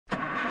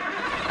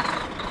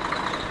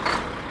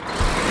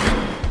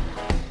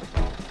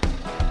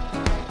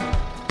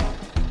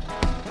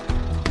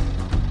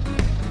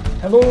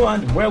Hello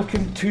and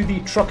welcome to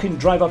the Trucking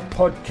Driver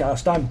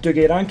Podcast. I'm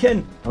Dougie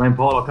Rankin. And I'm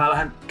Paul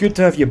O'Callaghan. Good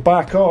to have you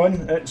back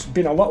on. It's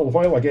been a little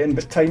while again,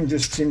 but time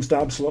just seems to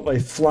absolutely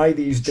fly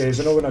these days.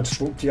 I know when I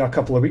spoke to you a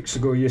couple of weeks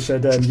ago, you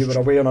said you were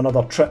away on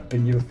another trip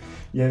and you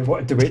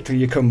wanted to wait till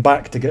you come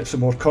back to get some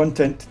more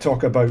content to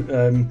talk about.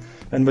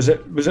 And was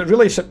it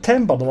really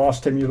September the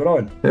last time you were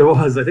on? It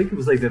was. I think it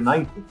was like the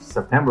 9th of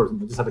September.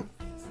 I just had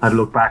to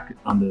look back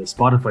on the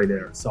Spotify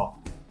there. So,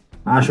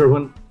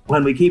 sure,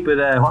 when we keep it,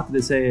 what did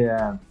they say?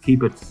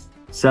 Keep it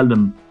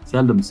seldom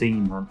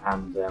seen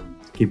and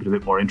keep it a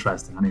bit more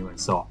interesting anyway.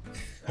 So,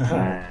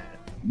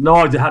 no,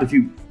 I had a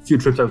few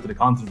trips out to the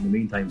continent in the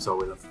meantime, so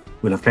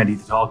we'll have plenty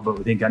to talk about,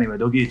 we think, anyway.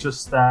 Dougie, it's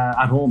just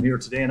at home here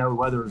today now. The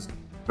weather is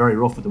very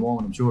rough at the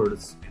moment. I'm sure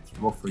it's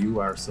rough for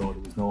you, so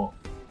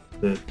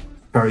the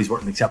ferries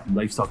weren't accepting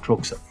livestock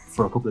trucks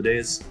for a couple of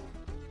days.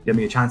 Give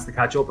me a chance to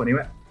catch up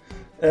anyway.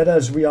 It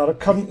is. We are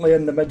currently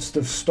in the midst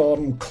of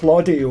Storm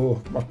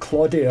Claudio, or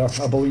Claudia,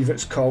 I believe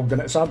it's called,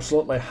 and it's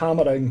absolutely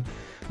hammering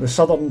the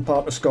southern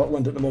part of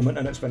Scotland at the moment,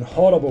 and it's been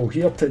horrible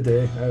here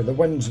today. The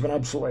wind's been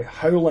absolutely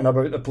howling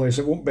about the place.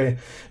 It won't be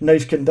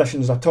nice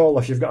conditions at all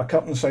if you've got a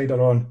curtain sider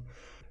on.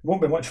 It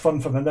won't be much fun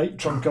for the night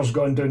trunkers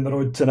going down the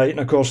road tonight. And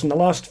of course, in the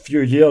last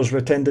few years,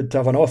 we tended to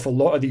have an awful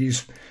lot of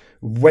these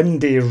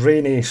windy,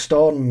 rainy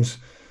storms.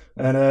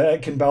 And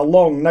it can be a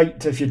long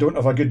night if you don't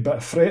have a good bit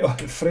of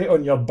freight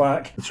on your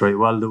back. That's right.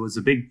 Well, there was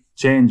a big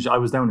change. I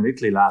was down in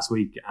Italy last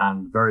week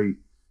and very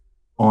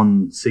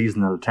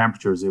unseasonal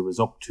temperatures. It was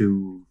up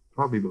to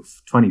probably about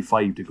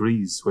 25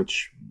 degrees,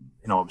 which,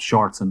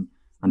 shorts and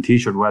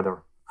t-shirt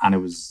weather. And that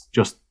was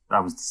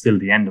still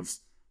the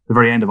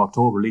very end of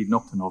October leading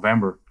up to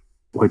November,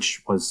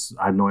 which was,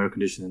 I had no air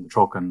conditioning in the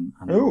truck and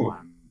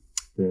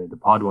the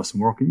pod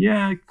wasn't working.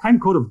 Yeah, I kind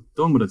of could have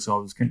done with it. So I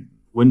was kind of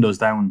windows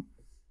down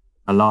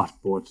a lot,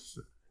 but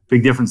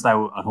big difference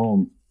now at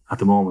home at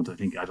the moment. I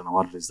don't know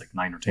what it is, like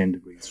 9 or 10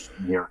 degrees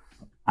from here,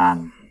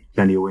 and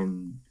plenty of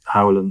wind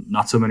howling.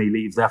 Not so many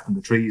leaves left in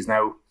the trees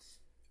now,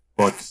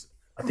 but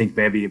I think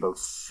maybe about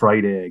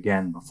Friday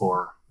again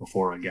before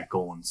I get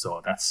going.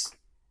 So that's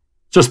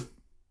just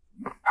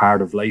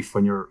part of life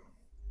when you're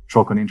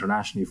trucking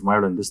internationally from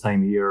Ireland. This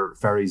time of year,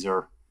 ferries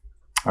are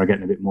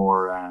getting a bit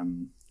more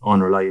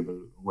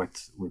unreliable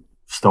with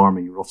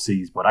stormy, rough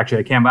seas. But actually,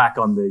 I came back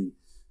on the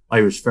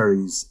Irish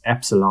Ferries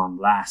Epsilon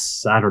last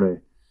Saturday,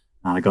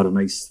 and I got a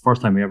nice,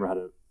 first time I ever had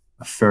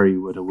a ferry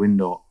with a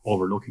window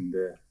overlooking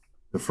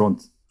the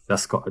front.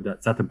 Is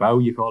that the bow,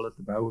 you call it,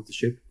 the bow of the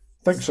ship?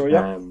 I think so,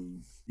 yeah.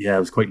 Yeah,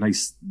 it was quite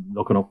nice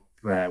looking up,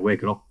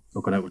 waking up,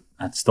 looking out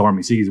at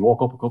stormy seas.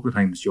 Woke up a couple of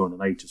times during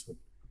the night just with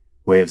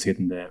waves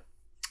hitting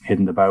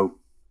the bow.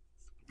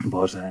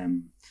 But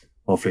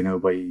hopefully now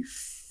by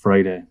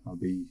Friday I'll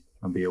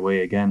be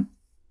away again.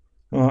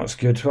 Oh, that's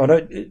good. Well,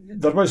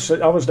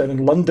 I was down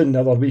in London the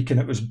other week and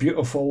it was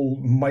beautiful,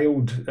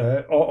 mild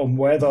autumn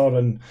weather,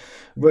 and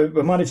we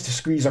managed to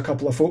squeeze a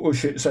couple of photo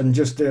shoots in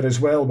just there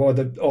as well, with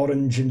the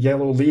orange and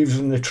yellow leaves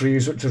on the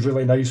trees, which is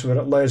really nice. We're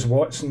at Les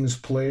Watson's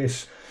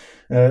place,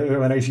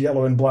 really nice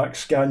yellow and black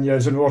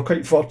Scanias, and we were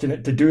quite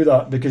fortunate to do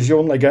that because you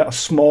only get a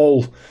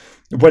small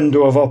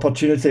window of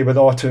opportunity with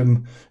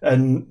autumn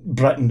in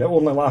Britain. It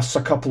only lasts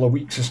a couple of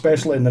weeks,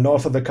 especially in the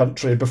north of the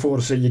country,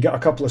 before, say, you get a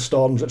couple of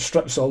storms that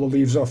strips all the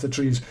leaves off the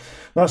trees.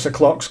 That's the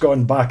clock's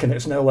gone back and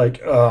it's now like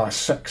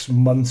 6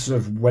 months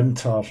of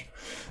winter.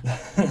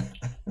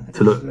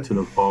 to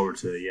look forward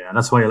to, yeah. And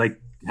that's why I like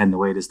heading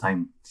away this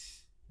time,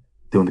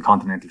 doing the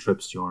continental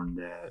trips during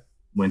the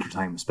winter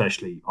time,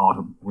 especially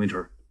autumn,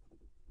 winter.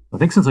 I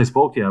think since I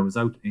spoke to you, I was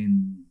out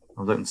in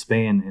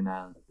Spain in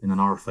an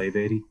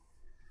R580.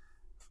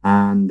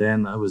 And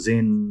then I was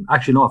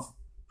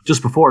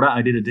just before that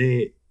I did a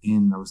day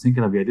in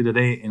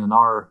an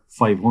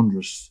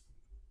R500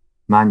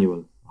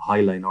 manual,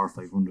 Highline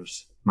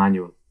R500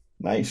 manual.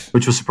 Nice.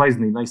 Which was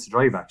surprisingly nice to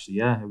drive, actually,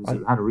 yeah.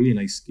 It had a really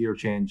nice gear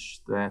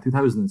change. The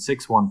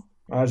 2006 one.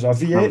 As a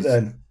V8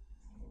 then?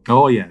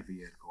 Oh yeah,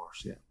 V8 of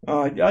course, yeah.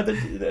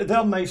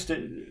 They're nice.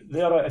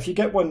 If you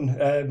get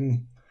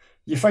one,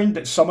 you find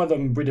that some of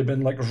them would have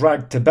been like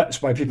ragged to bits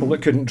by people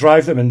that couldn't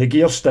drive them, and the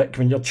gear stick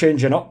when you're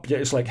changing up,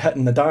 it's like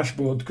hitting the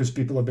dashboard because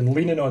people have been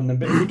leaning on them.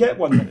 But if you get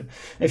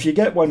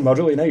one with a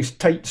really nice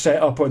tight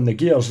setup on the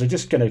gears, they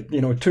just kind of,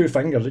 2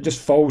 fingers, it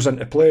just falls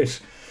into place.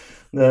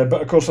 But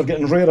of course they're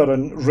getting rarer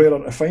and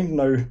rarer to find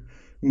now,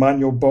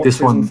 manual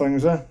boxes and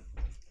things.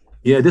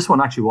 Yeah, this one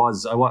actually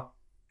was. I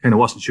kind of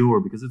wasn't sure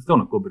because it's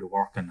done a good bit of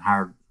work and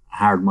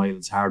hard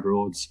miles, hard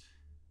roads.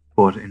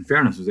 But in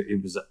fairness,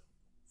 it was a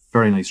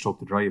very nice truck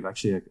to drive.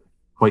 Actually, I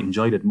quite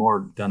enjoyed it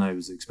more than I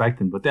was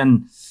expecting. But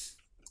then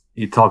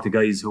you talk to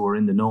guys who are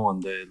in the know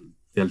and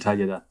they'll tell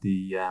you that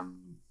the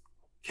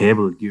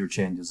cable gear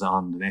changes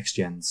on the next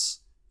gens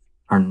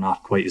are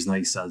not quite as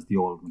nice as the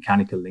old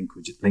mechanical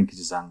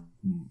linkages and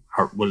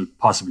will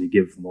possibly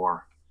give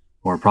more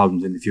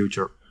problems in the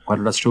future.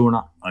 Whether that's true or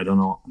not, I don't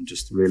know. I'm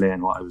just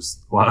relaying what I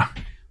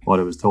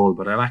was told.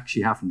 But I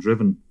actually haven't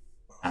driven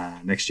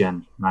next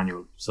gen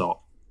manual, so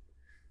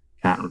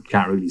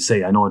can't really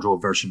say. I know I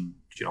drove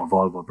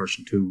Volvo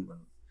version 2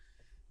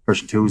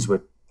 version 2s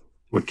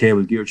with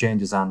cable gear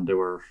changes, and they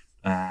were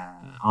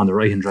on the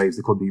right hand drives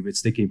they could be a bit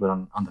sticky, but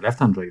on the left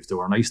hand drives they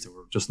were nice. They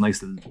were just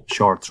nice little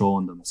short throw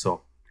on them.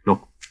 So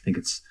look, I think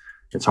it's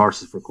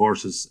horses for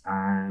courses.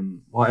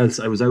 What else?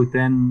 I was out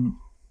in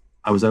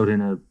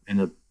a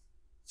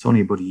it's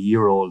only about a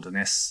year old, an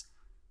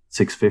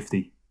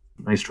S650.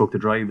 Nice truck to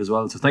drive as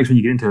well. So it's nice when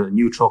you get into a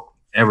new truck,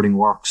 everything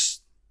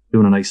works,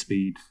 doing a nice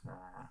speed,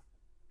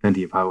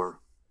 plenty of power.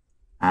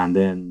 And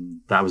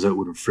then that was out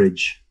with a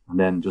fridge. And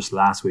then just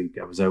last week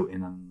I was out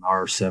in an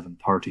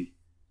R730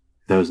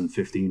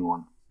 2015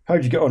 one.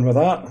 How'd you get on with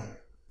that?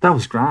 That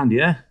was grand,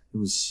 yeah. It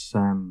was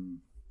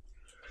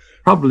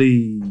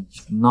probably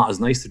not as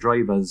nice to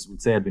drive as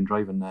would say I'd been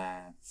driving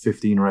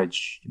 15 reg.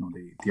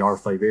 The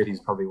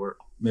R580s probably were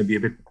maybe a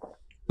bit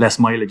less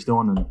mileage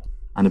done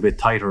and a bit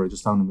tighter. I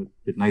just found them a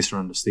bit nicer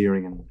on the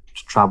steering and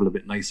to travel a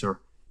bit nicer.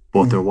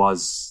 But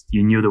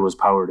you knew there was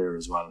power there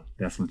as well,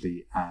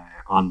 definitely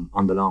on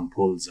the long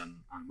pulls and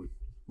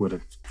with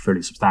a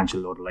fairly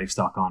substantial load of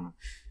livestock on.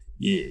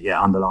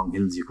 Yeah, on the long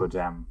hills you could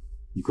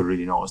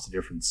really notice the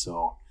difference.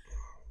 So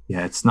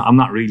yeah, I'm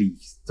not really.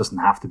 It doesn't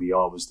have to be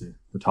always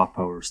the top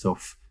power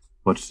stuff,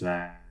 but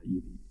I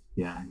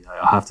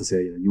have to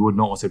say you would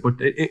notice it. But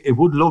it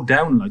would lug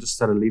down. I just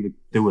said I'd leave it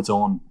do its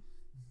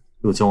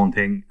own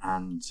thing,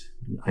 and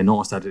I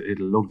noticed that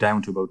it'll lug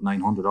down to about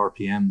 900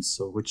 RPMs.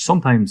 So which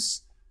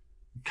sometimes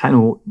kind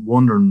of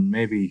wondering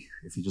maybe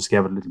if you just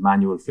gave it a little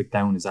manual flick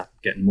down, is that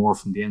getting more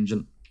from the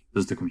engine?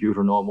 Does the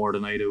computer know more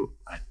than I do?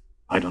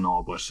 I don't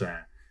know, but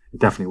it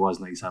definitely was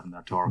nice having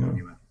that torque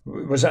anyway.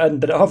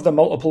 Did it have the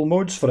multiple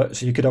modes for it?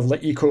 So you could have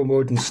like eco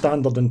mode and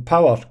standard and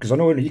power? Because I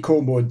know in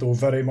eco mode they'll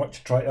very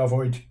much try to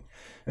avoid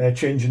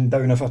changing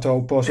down if at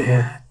all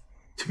possible.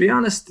 To be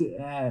honest,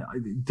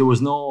 there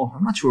was no.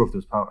 I'm not sure if there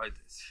was power. I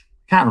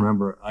can't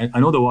remember. I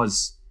know there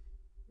was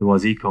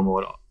eco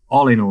mode.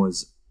 All I know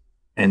is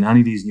in any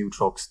of these new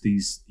trucks,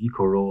 these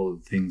eco roll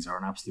things are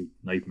an absolute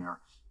nightmare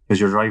because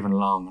you're driving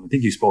along, and I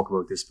think you spoke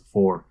about this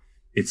before.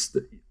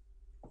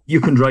 You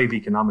can drive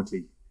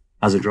economically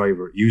as a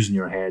driver using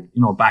your head,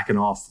 backing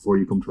off before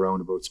you come to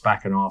roundabouts,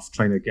 backing off,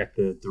 trying to get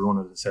the run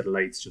of the set of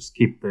lights, just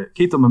keep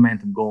the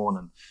momentum going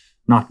and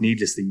not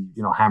needlessly,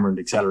 hammering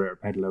the accelerator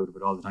pedal out of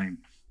it all the time.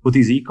 But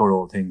these eco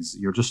roll things,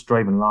 you're just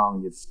driving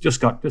along, you've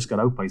just got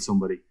out by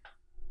somebody,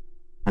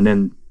 and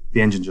then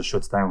the engine just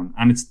shuts down.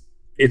 And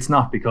it's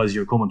not because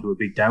you're coming to a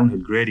big downhill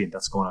gradient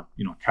that's going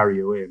to, carry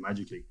you away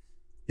magically.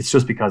 It's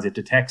just because it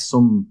detects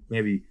some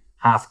maybe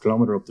half a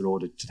kilometre up the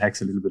road, it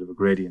detects a little bit of a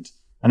gradient.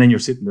 And then you're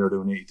sitting there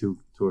doing 82,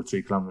 2 or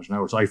 3 kilometres an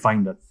hour. So I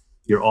find that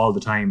you're all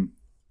the time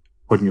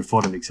putting your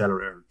foot on the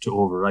accelerator to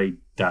override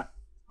that.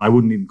 I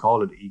wouldn't even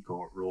call it an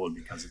eco roll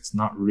because it's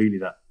not really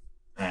that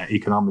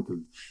economical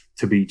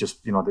to be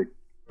just,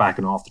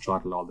 backing off the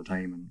throttle all the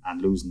time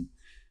and losing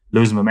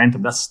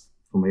momentum. That's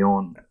from my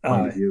own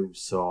point of view.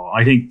 So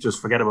I think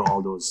just forget about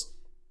all those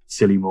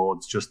silly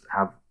modes. Just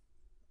have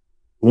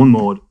one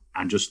mode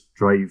and just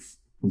drive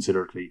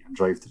considerately and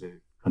drive to the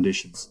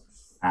conditions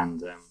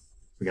and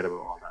forget about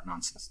all that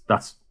nonsense.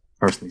 That's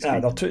personally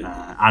speaking.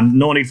 And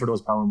no need for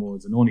those power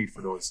modes and no need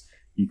for those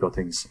eco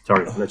things.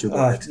 Sorry, I'll let you go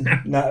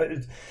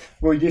ahead.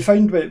 Well, you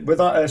find with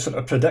that sort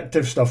of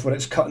predictive stuff where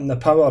it's cutting the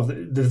power,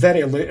 the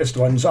very latest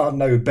ones are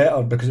now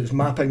better because it's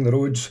mapping the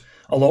roads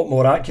a lot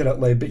more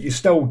accurately, but you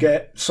still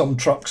get some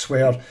trucks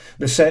where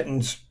the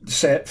setting's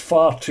set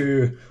far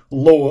too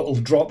low, it'll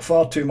drop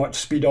far too much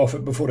speed off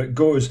it before it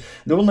goes.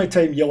 The only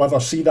time you'll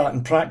ever see that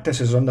in practice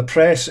is on the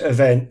press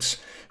events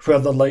where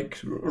they're like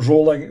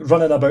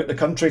running about the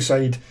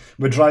countryside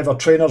with driver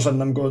trainers in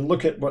them going,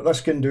 look at what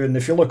this can do and the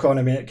fuel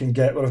economy it can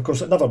get. Well, of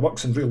course, it never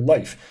works in real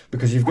life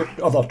because you've got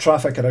other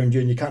traffic around you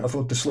and you can't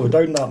afford to slow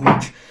down that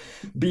much.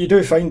 But you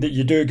do find that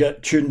you do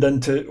get tuned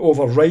into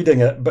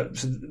overriding it. But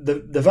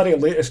the very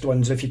latest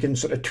ones, if you can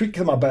sort of tweak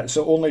them a bit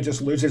so it only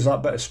just loses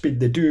that bit of speed,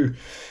 they do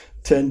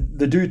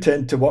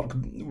tend to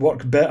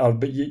work better,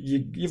 but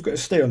you've got to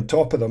stay on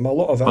top of them. A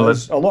lot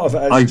of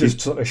it is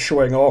just sort of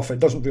showing off. It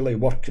doesn't really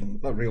work in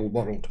the real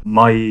world.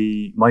 My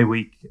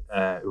week,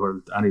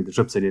 or any of the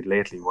trips I did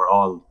lately, were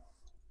all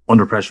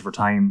under pressure for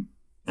time,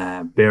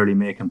 barely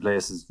making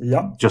places.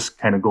 Yeah, just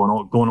kind of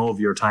going over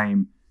your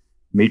time,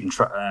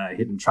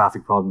 hitting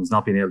traffic problems,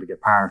 not being able to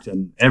get parked,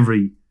 and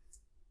every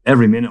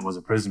minute was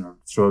a prisoner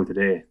throughout the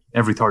day.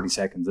 Every 30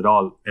 seconds, it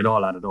all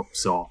added up.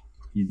 So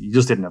you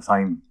just didn't have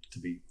time to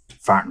be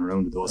farting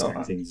around with those kind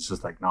of things. It's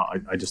just like, no,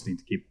 I just need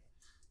to keep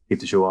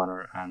the show on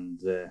her and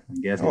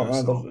get her.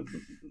 So.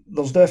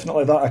 There's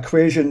definitely that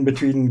equation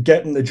between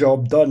getting the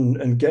job done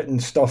and getting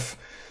stuff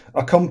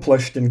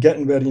accomplished and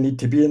getting where you need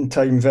to be in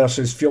time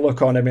versus fuel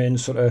economy and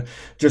sort of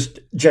just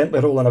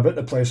gently rolling about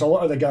the place. A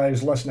lot of the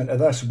guys listening to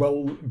this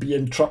will be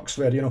in trucks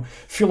where,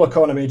 fuel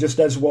economy just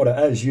is what it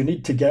is. You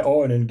need to get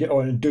on and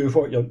do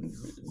what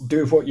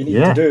you need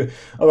to do.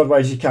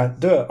 Otherwise you can't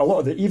do it. A lot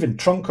of the even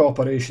trunk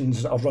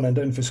operations that are running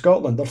down for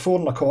Scotland, they're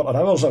 4.25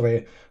 hours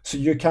away. So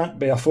you can't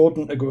be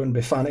affording to go and be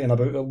fannying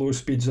about at low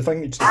speeds. The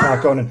thing needs to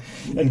crack on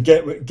and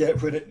get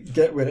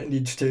where it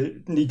needs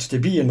to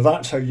be, and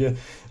that's how you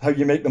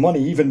make the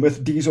money. even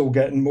with diesel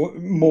getting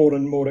more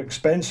and more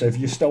expensive,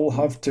 you still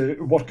have to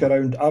work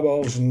around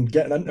hours and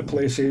getting into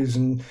places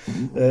and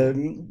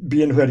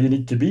being where you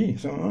need to be.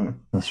 So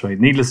that's right.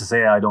 Needless to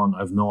say,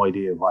 I've no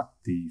idea what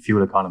the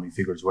fuel economy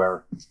figures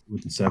were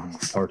with the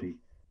 730,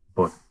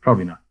 but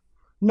probably not.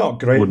 Not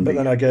great, Wouldn't but be.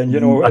 then again,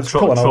 it's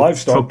pulling a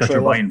livestock truck that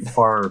trailer. you're buying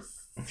for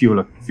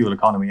fuel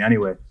economy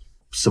anyway.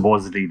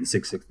 Supposedly the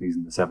 660s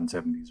and the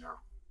 770s are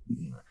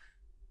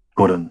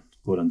good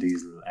on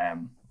diesel.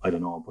 I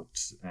don't know, but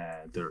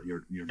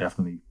you're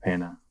definitely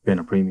paying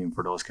a premium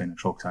for those kind of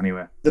trucks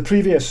anyway. The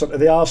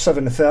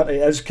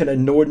R730 is kind of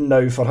known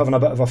now for having a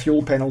bit of a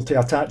fuel penalty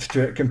attached to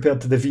it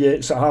compared to the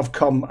V8s that have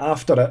come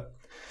after it.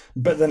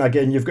 But then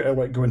again, you've got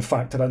to go and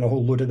factor in a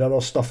whole load of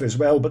other stuff as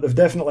well. But they've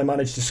definitely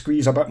managed to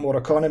squeeze a bit more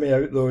economy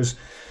out those.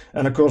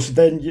 And of course,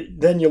 then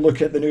you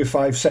look at the new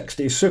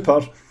 560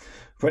 Super,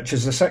 which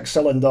is the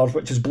 6-cylinder,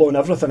 which has blown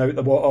everything out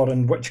the water,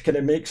 and which kind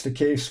of makes the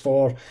case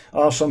for,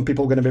 are some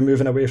people going to be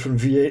moving away from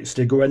V8s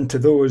to go into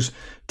those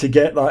to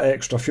get that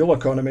extra fuel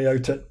economy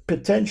out it?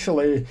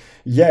 Potentially,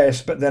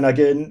 yes, but then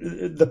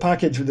again, the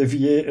package with the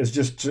V8 is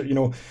just,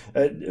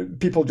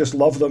 people just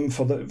love them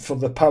for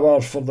the power,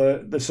 for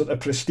the sort of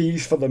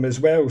prestige for them as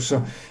well.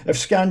 So if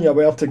Scania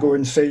were to go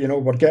and say,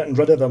 we're getting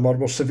rid of them or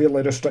we're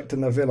severely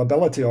restricting the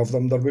availability of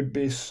them, there would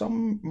be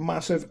some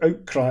massive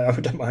outcry, I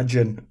would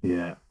imagine.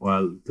 Yeah,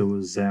 well, there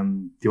was.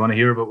 Do you want to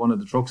hear about one of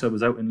the trucks I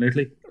was out in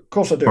lately? Of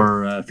course I do.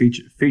 For a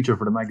feature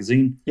for the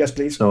magazine. Yes,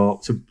 please.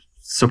 So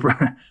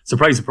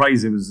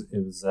surprise, it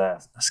was a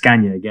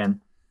Scania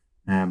again.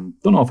 Don't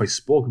know if I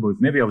spoke about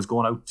it. Maybe I was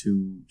going out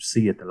to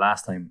see it the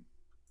last time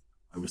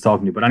I was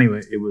talking to you. But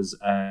anyway, it was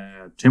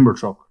a timber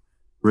truck,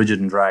 rigid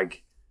and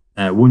drag,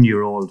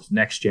 1-year-old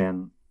next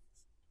gen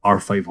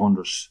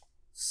R500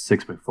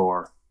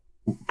 6x4,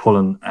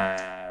 pulling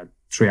a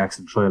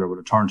 3-axle trailer with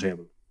a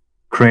turntable,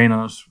 crane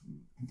on it,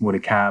 with a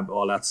cab,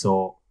 all that.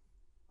 So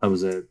I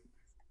was a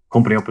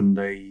company up in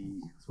the,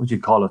 what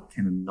you'd call it,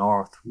 kind of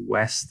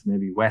northwest,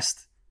 maybe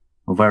west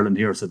of Ireland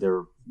here.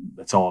 So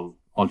it's all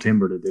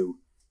timber to do.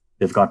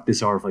 They've got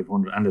this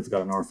R500 and they've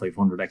got an R500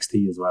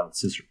 XT as well,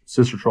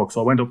 sister truck. So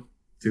I went up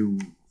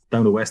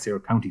down the west here,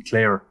 County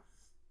Clare.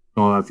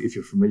 If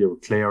you're familiar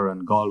with Clare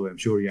and Galway, I'm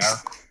sure you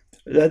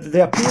are.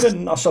 They appear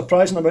in a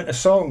surprising amount of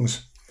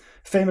songs.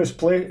 Famous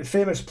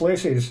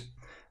places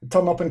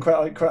turn up in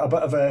quite a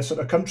bit of a sort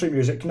of country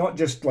music, not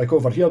just like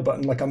over here, but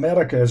in like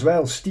America as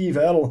well. Steve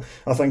Earle,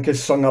 I think,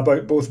 has sung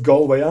about both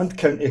Galway and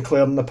County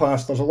Clare in the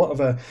past. There's a lot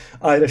of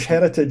Irish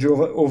heritage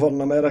over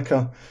in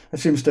America. It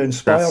seems to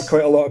inspire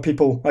quite a lot of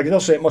people. I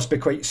guess it must be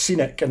quite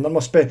scenic, and there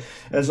must be,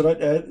 isn't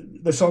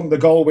it, the song "The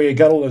Galway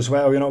Girl" as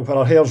well. Where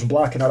her hair's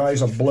black and her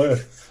eyes are blue.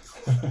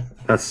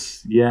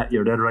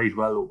 You're dead right.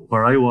 Well,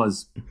 where I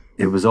was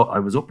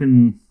up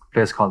in a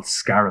place called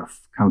Scariff,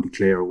 County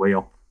Clare, way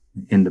up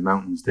in the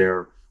mountains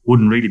there.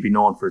 Wouldn't really be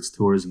known for its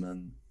tourism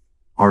and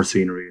our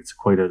scenery. It's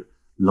quite a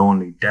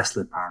lonely,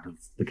 desolate part of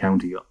the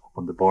county up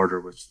on the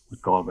border with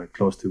Galway,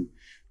 close to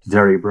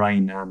Derry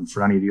Bryan. And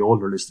for any of the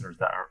older listeners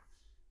that are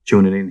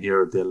tuning in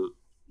here, they'll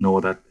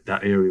know that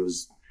area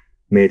was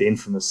made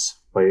infamous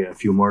by a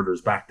few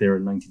murders back there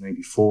in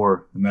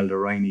 1994. Imelda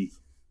Riney,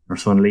 her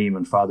son Liam,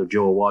 and father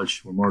Joe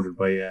Walsh were murdered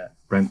by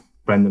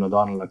Brendan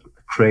O'Donnell, a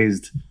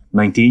crazed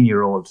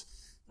 19-year-old.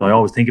 So I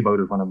always think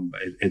about it when I'm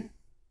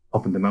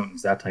up in the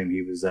mountains. That time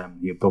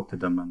he abducted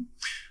them,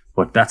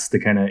 but that's the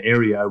kind of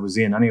area I was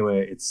in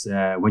anyway. It's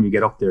when you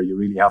get up there, you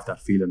really have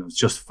that feeling of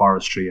just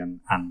forestry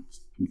and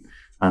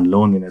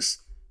loneliness.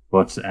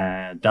 But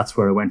that's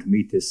where I went to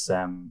meet this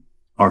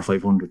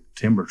R500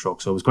 timber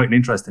truck. So it was quite an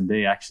interesting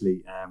day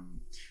actually.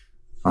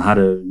 I had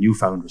a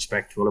newfound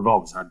respect. Well, I've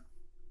always had a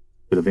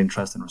bit of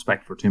interest and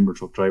respect for timber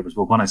truck drivers,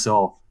 but when I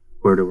saw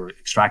where they were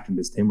extracting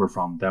this timber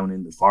from down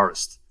in the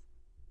forest,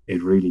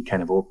 it really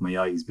kind of opened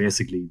my eyes.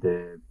 Basically,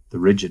 the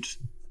rigid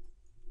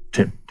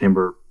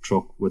timber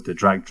truck with the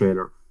drag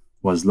trailer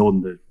was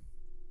loading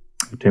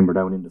the timber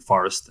down in the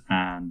forest,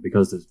 and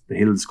because the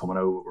hills coming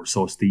out were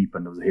so steep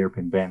and there was a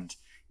hairpin bend,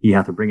 he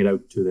had to bring it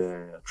out to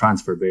the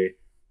transfer bay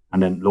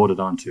and then load it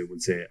onto, we'll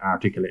say,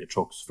 articulated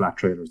trucks, flat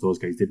trailers. Those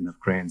guys didn't have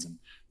cranes, and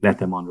let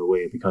them on their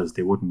way because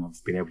they wouldn't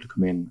have been able to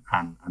come in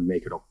and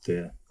make it up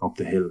the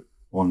hill.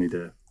 Only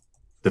the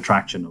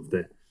traction of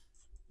the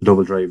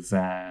double drive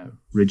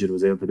rigid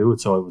was able to do it.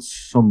 So it was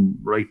some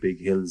right big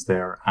hills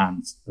there,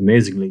 and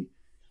amazingly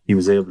he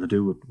was able to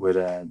do it with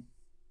a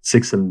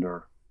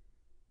 6-cylinder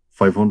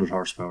 500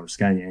 horsepower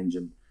Scania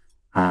engine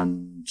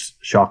and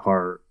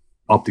Shockhorse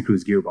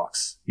OptiCruise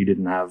gearbox. He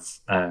didn't have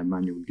a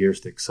manual gear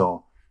stick.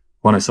 So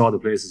when I saw the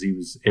places he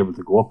was able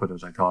to go up with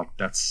it, I thought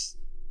that's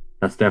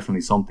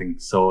definitely something.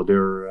 So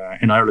they're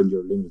in Ireland,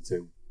 you're limited to,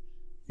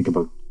 I think,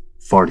 about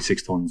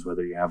 46 tons,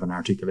 whether you have an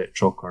articulated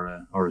truck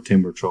or a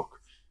timber truck.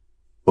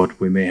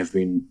 But we may have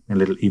been a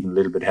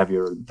little bit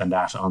heavier than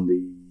that on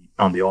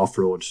the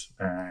off-road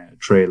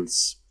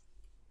trails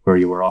where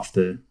you were off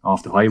the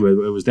highway.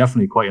 It was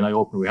definitely quite an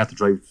eye-opener. We had to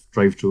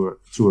drive through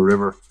a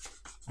river,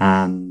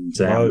 and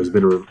there was a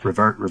bit of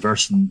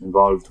reversing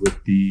involved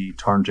with the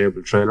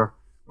turntable trailer,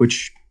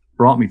 which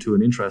brought me to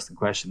an interesting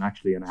question,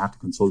 actually, and I had to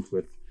consult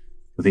with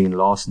Ian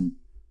Lawson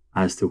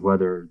as to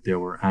whether there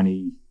were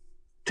any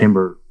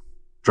timber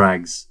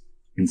drags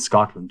in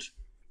Scotland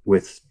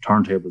with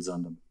turntables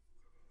on them.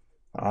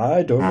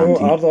 I don't know.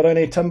 Are there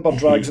any timber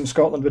drags in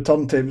Scotland with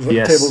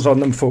turntables on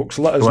them, folks?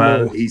 Let us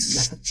know. He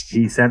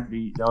sent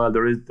me. Well,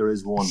 there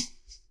is one,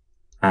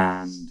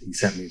 and he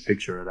sent me a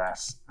picture of that.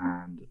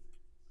 And I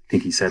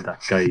think he said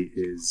that guy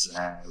is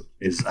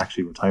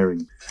actually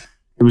retiring.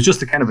 It was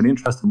just a kind of an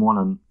interesting one,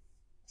 and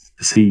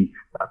to see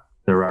that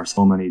there are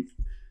so many.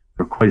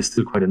 There are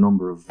still quite a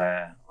number of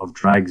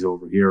drags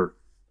over here,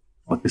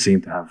 but they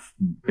seem to have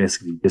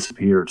basically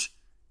disappeared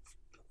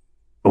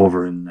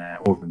over in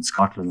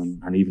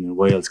Scotland and even in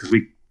Wales, because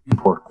we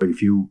import quite a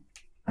few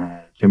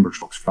timber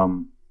trucks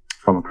from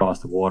across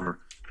the water,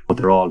 but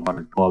they're all what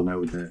I call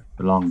now the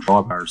long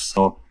drawbars.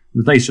 So it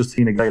was nice just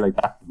seeing a guy like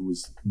that who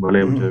was well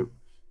able to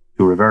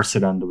reverse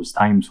it. And there was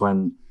times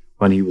when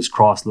he was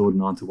cross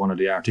loading onto one of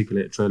the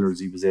articulated trailers,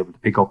 he was able to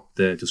pick up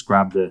just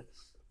grab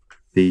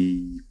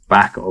the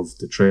back of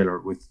the trailer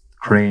with the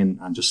crane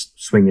and just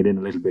swing it in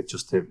a little bit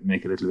just to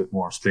make a little bit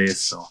more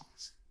space. So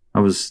that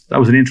was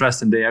an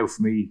interesting day out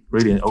for me.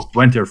 Really, I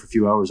went there for a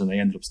few hours and I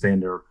ended up staying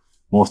there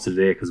most of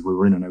the day because we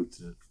were in and out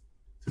to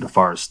the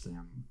forest. And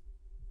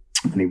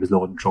he was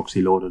loading trucks.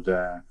 He loaded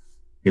a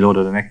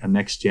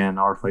next gen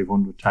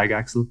R500 tag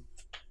axle,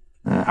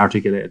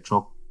 articulated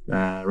truck,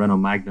 Renault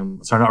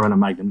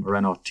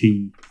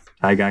T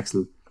tag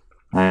axle.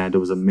 There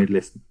was a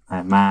midlift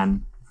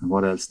man, and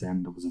what else?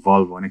 Then there was a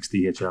Volvo, an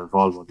XDHL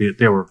Volvo.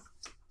 They were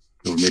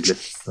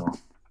midlifts. So.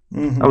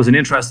 Mm-hmm. That was an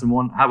interesting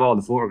one. Have all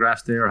the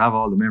photographs there, have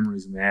all the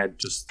memories in my head.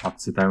 Just have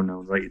to sit down now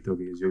and write it,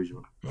 Dougie, as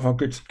usual. Oh,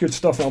 good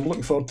stuff. I'm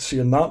looking forward to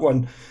seeing that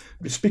one.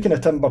 Speaking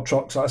of timber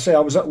trucks, I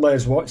was at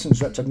Les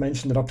Watson's, which I'd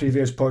mentioned in a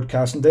previous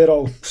podcast, and they're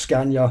all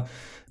Scania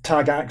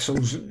tag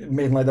axles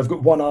mainly. They've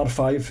got one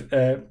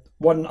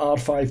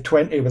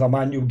R520 with a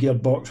manual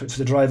gearbox, which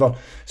the driver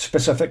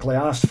specifically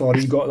asked for.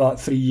 He got that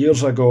 3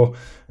 years ago,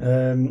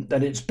 and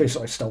it's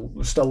basically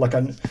still like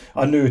a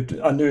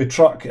new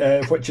truck,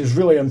 which is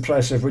really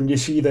impressive when you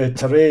see the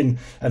terrain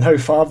and how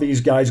far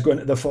these guys go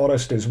into the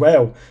forest as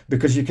well,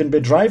 because you can be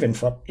driving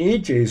for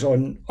ages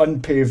on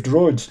unpaved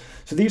roads.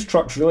 So these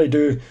trucks really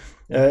do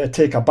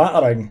take a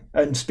battering.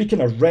 And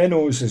speaking of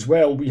Renaults as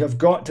well, we have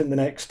got in the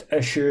next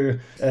issue,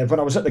 when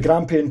I was at the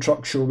Grampian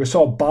Truck Show, we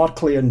saw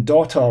Barclay and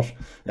Daughter.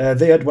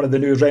 They had one of the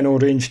new Renault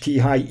Range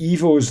T-High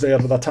Evos there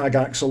with a tag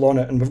axle on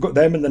it, and we've got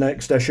them in the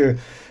next issue.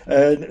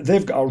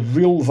 They've got a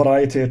real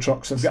variety of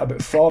trucks. They've got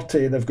about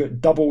 40. They've got a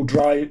double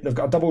drive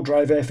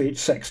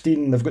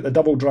FH16. They've got the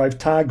double drive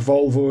tag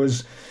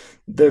Volvos.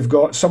 They've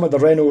got some of the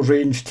Renault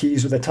Range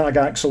Ts with a tag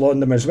axle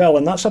on them as well,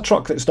 and that's a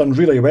truck that's done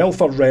really well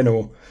for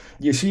Renault.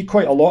 You see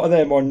quite a lot of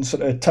them on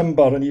sort of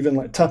timber and even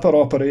like tipper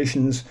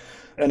operations,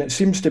 and it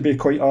seems to be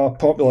quite a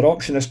popular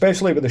option,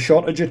 especially with the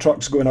shortage of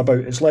trucks going about.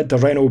 It's led to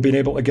Renault being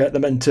able to get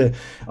them into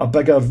a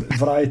bigger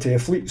variety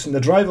of fleets, and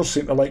the drivers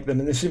seem to like them,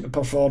 and they seem to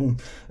perform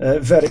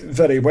very,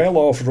 very well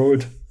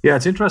off-road. Yeah,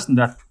 it's interesting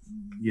that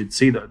you'd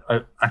see that.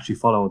 I actually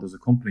follow, there's a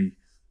company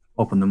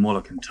up in the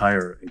Mulligan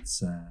Tyre,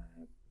 it's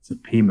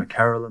P.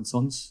 McCarroll and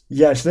Sons.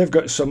 Yes, they've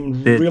got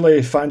some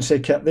really fancy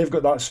kit. They've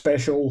got that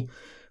special,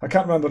 I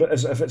can't remember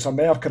if it's a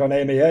Merc or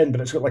an MAN,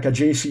 but it's got like a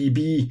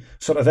JCB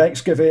sort of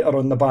excavator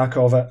on the back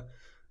of it.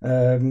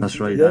 That's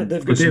right.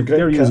 They've got some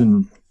great kit.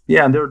 And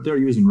they're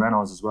using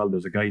Renaults as well.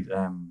 There's a guy,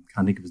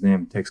 can't think of his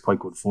name, takes quite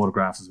good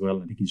photographs as well.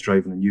 I think he's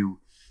driving a new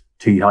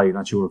T-High.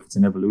 Not sure if it's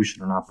an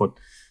Evolution or not, but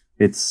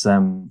it's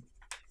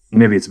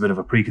maybe it's a bit of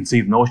a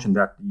preconceived notion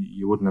that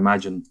you wouldn't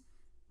imagine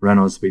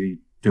Renaults to be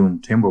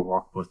doing timber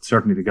work, but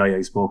certainly the guy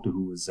I spoke to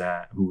who was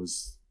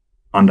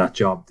on that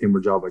timber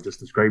job I just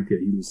described to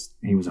you,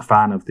 he was a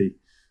fan of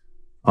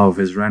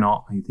his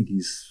Renault. I think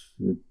he's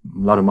a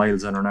lot of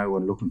miles on her now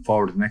and looking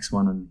forward to the next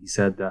one, and he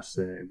said that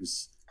it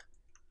was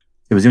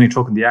the only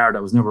truck in the yard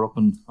that was never up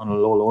on a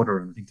low loader,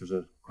 and I think there's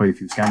quite a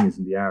few Scanias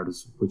in the yard,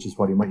 which is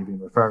what he might have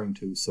been referring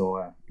to.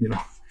 So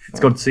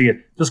it's good to see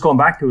it. Just going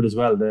back to it as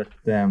well,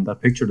 that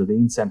picture that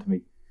Ian sent to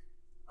me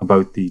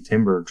about the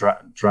timber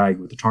drag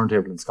with the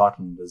turntable in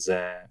Scotland is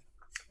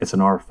it's an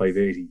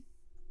R580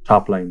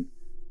 top line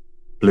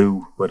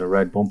blue with a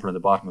red bumper in the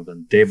bottom of it,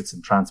 and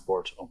Davidson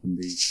Transport up in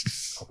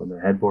the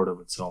headboard of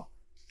it. So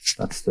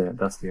that's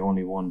the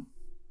only one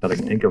that I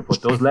can think of.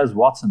 But those Les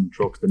Watson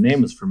trucks, the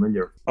name is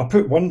familiar. I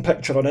put one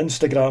picture on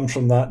Instagram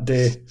from that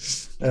day.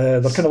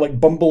 They're kind of like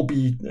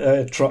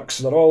Bumblebee trucks.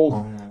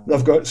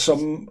 They've got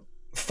some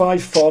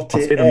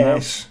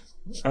 540S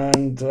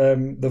and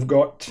they've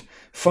got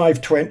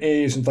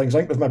 520s and things. I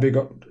think they've maybe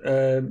got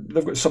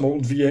they've got some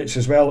old V8s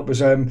as well. It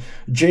was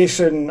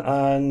Jason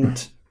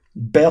and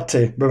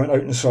Bertie we went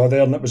out and saw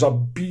there, and it was a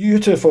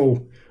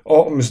beautiful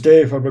autumn's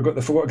day where we got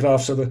the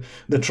photographs of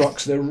the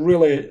trucks. They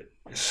really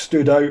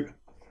stood out.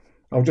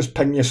 I'll just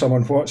ping you some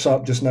on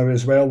WhatsApp just now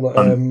as well.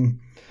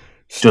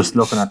 Just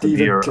looking at the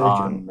gear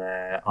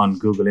on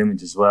Google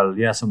Images as well.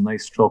 Yeah, some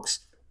nice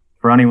trucks.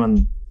 For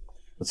anyone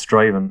that's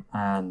driving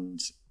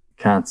and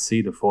can't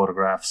see the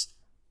photographs,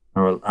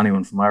 or well,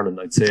 anyone from Ireland,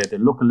 I'd say they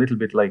look a little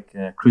bit like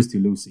Christy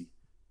Lucy.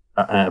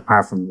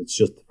 Apart from it's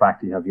just the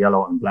fact that you have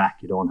yellow and black,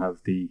 you don't have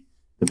the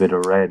bit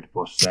of red.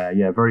 But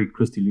very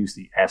Christy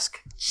Lucy-esque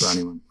for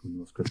anyone who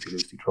knows Christy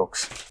Lucy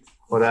trucks.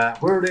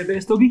 But where are they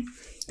based, Dougie?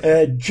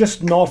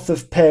 Just north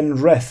of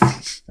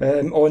Penrith,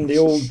 on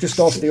just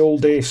off the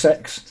old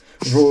A6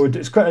 road.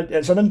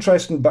 It's an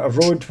interesting bit of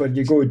road where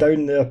you go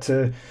down there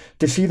to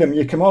see them.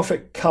 You come off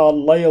at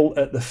Carlisle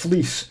at the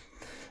Fleece,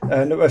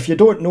 and if you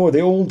don't know,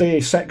 the old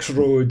A6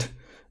 road,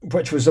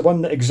 which was the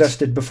one that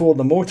existed before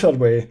the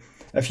motorway,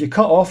 if you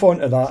cut off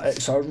onto that,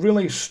 it's a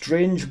really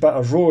strange bit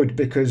of road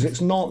because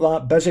it's not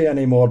that busy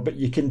anymore, but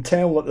you can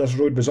tell that this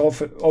road was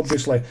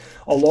obviously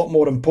a lot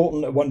more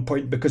important at one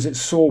point because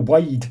it's so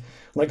wide.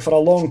 Like for a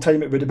long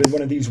time it would have been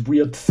one of these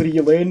weird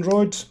 3-lane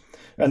roads,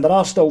 and there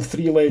are still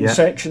 3-lane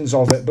sections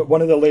of it, but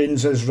one of the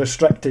lanes is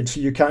restricted, so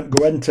you can't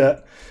go into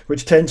it,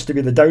 which tends to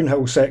be the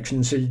downhill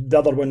section, so the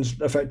other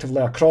one's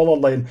effectively a crawler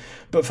lane.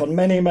 But for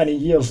many, many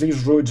years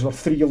these roads were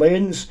 3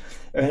 lanes,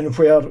 and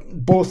where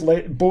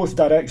both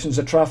directions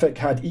of traffic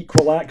had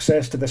equal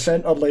access to the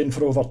centre lane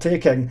for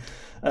overtaking.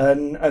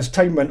 And as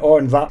time went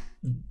on, that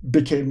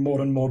became more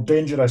and more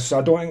dangerous. So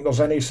I don't think there's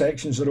any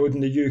sections of road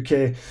in the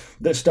UK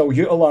that still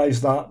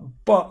utilise that.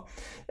 But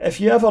if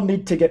you ever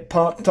need to get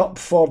parked up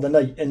for the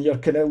night and you're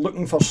kind of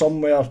looking for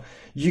somewhere,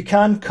 you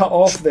can cut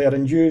off there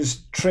and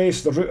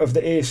trace the route of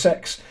the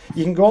A6.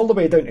 You can go all the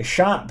way down to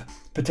Shap,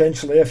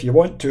 potentially, if you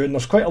want to, and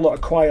there's quite a lot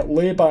of quiet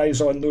lay-bys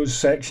on those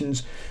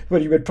sections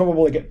where you would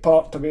probably get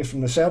parked away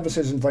from the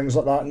services and things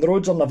like that, and the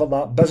roads are never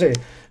that busy,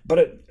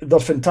 but they're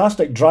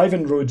fantastic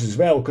driving roads as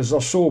well because they're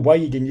so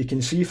wide and you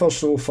can see for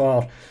so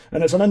far.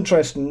 And it's an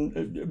interesting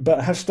bit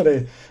of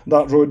history,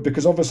 that road,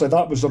 because obviously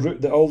that was the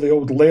route that all the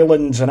old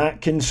Leylands and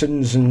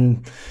Atkinsons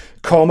and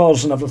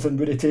Comers and everything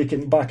would have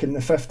taken back in the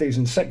 50s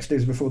and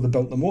 60s before they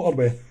built the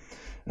motorway.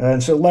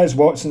 And so Les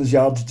Watson's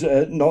yard,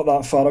 not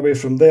that far away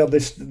from there, they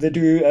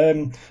do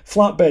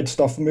flatbed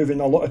stuff, moving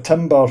a lot of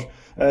timber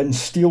and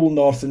steel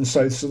north and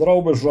south, so they're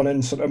always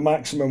running sort of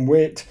maximum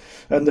weight.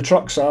 And the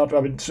trucks some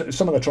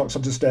of the trucks are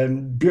just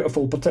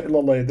beautiful,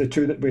 particularly the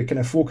two that we kind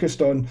of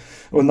focused on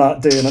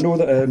that day. And I know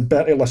that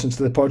Bertie listens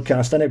to the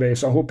podcast anyway,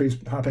 so I hope he's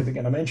happy to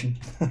get a mention.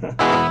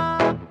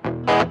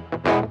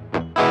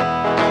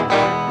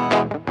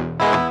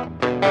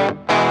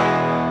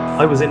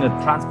 I was in a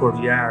transport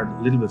yard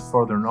a little bit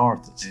further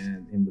north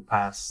in the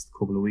past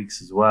couple of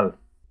weeks as well.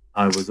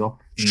 I was up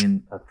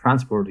in a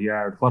transport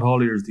yard. What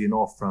hauliers do you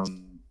know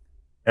from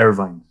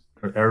Irvine?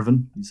 Or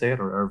Irvine, you say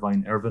it? Or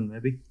Irvine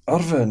maybe?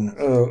 Irvine?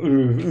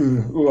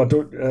 I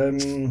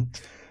don't...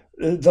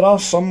 there are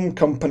some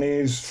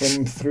companies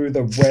from through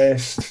the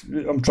west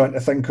I'm trying to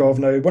think of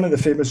now. One of the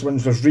famous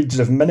ones was Reeds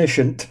of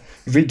Minishant,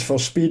 Reed for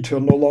Speed, who are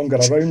no longer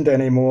around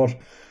anymore.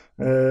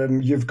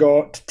 You've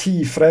got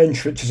T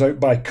French, which is out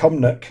by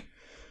Cumnock.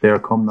 They're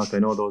Cumnock. I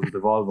know those are the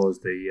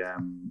Volvos, the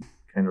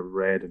kind of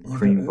red and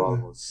cream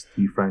Volvos,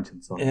 T French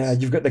and Sons. Yeah,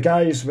 you've got the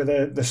guys with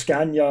the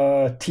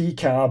Scania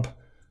T-cab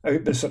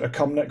out the sort of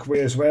Cumnock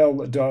way as well,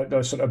 that do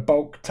the sort of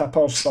bulk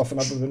tipper stuff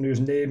and everything whose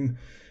name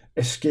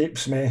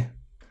escapes me.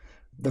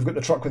 They've got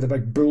the truck with the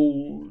big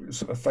bull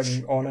sort of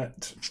thing on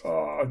it.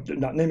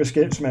 That name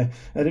escapes me.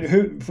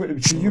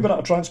 And so you were at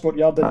a transport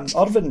yard in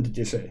Irvine, did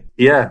you say?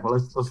 Yeah, well,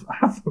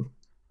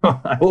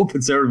 I hope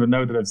it's Irvine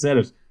now that I've said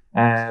it.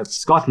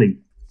 Scottley.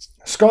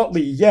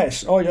 Scottley,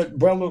 yes. Oh, yeah,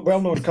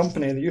 well-known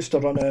company. They used to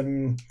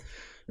run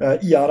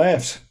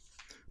ERFs.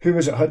 Who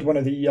was it had one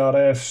of the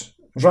ERFs?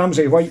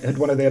 Ramsay White had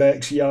one of their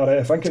ex-ERF.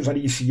 I think it was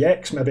an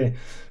ECX maybe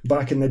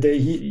back in the day.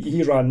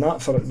 He ran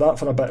that for a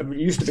bit. It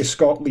used to be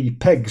Scottley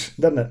Pigs,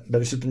 didn't it?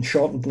 But it's just been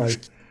shortened now.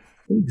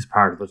 Pigs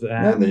part of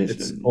it.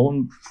 It's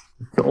owned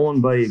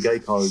by a guy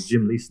called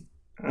Jim Leeson.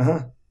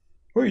 What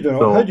are you doing?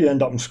 So, how did you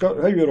end up in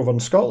Scotland? How you were over in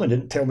Scotland? You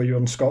didn't tell me you were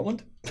in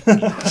Scotland. I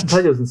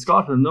thought I was in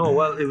Scotland. No,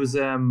 well, it was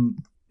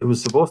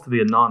supposed to be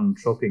a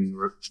non-trucking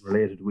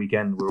related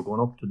weekend. We were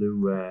going up to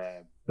do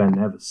Ben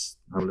Nevis,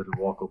 have a little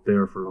walk up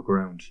there for a look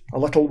around. A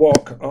little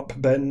walk up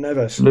Ben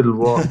Nevis. A little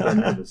walk Ben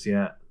Nevis,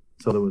 yeah.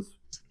 So there was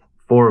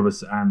 4 of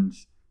us, and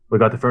we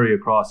got the ferry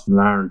across from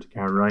Larne to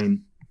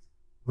Carnryan.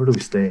 Where do we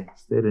stay?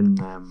 Stayed in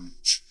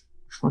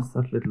what's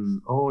that little?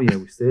 Oh yeah,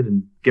 we stayed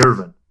in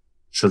Girvan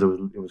because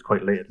it was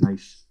quite late at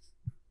night.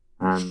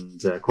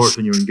 And of course,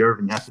 when you're in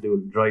Girvan, you have to do a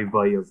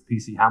drive-by of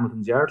PC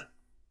Hamilton's yard,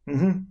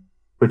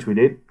 which we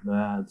did.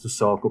 Just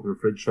saw a couple of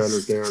fridge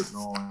trailers there,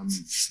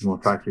 no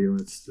factory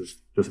units,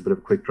 just a bit of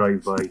a quick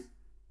drive-by.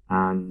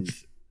 And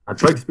I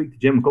tried to speak to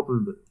Jim a couple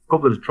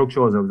of the truck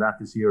shows I was at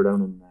this year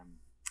down in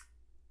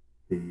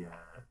the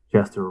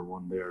Chester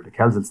one there, the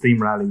Kelsall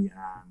Steam Rally,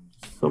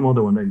 and some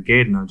other one in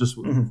Gaydon. I just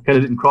kind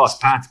of didn't cross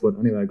paths, but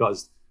anyway, I got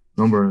his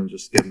number and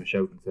just gave him a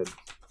shout and said,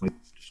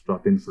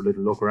 dropped in for a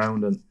little look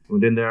around, and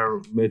went in there,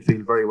 made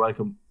feel very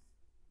welcome.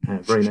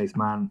 Very nice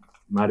man,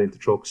 mad into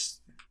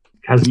trucks.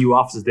 Has new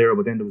offices there,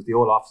 but then there was the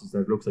old offices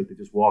that it looks like they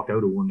just walked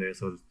out of one day,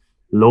 so there's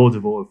loads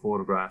of old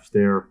photographs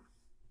there.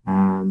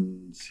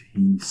 And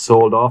he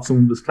sold off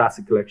some of his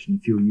classic collection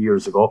a few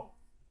years ago.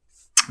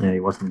 He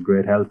wasn't in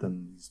great health,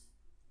 and he's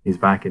He's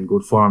back in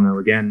good form now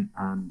again,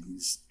 and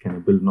he's kind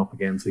of building up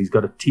again. So he's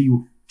got a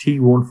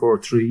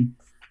T143,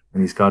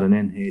 and he's got an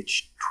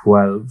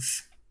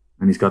NH12,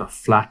 and he's got a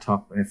flat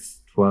top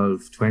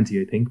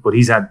F1220, I think. But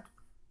he's had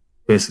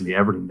basically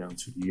everything down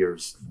through the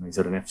years. And he's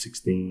had an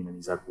F16, and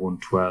he's had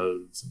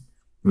 112s.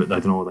 I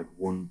don't know, like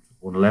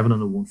 111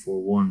 and a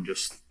 141,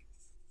 just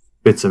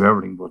bits of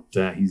everything.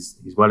 But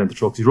he's well into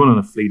trucks. He's running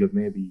a fleet of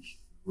maybe,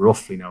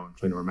 roughly now, I'm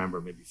trying to remember,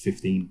 maybe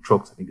 15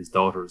 trucks. I think his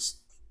daughter's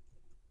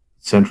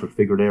central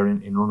figure there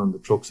in running the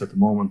trucks at the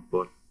moment,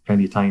 but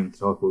plenty of time to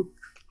talk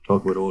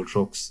about old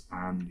trucks,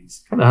 and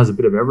he's kind of has a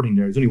bit of everything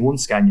there. There's only one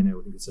Scania now.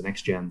 I think it's an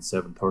Next-Gen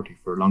 730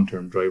 for a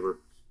long-term driver.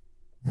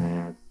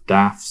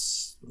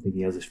 DAFs, I think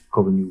he has a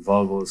couple of new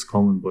Volvos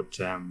coming, but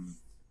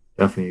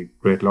definitely a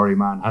great lorry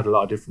man. Had a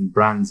lot of different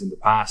brands in the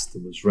past.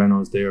 There was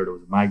Renaults there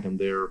was a Magnum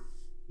there,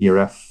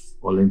 ERF,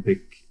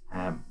 Olympic,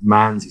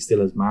 Mans. He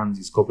still has Mans.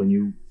 He's a couple of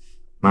new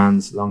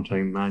Mans,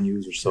 long-time Man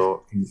user,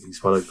 so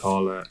he's what I'd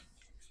call a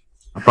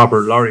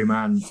proper lorry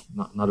man,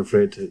 not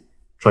afraid to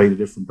try the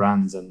different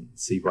brands and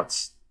see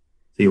what's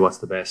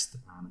the best.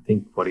 And I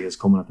think what he has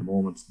coming at the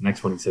moment, the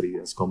next one he said he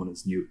has coming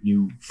is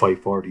new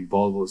 540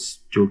 Volvos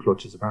dual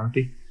clutches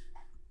apparently.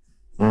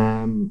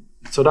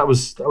 So that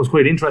was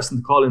quite interesting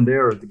to call in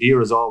there. The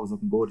gear is always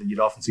looking good, and you'd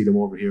often see them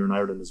over here in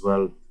Ireland as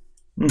well.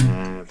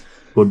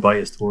 Good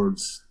bias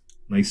towards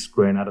nice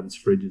Grain Adams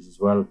fridges as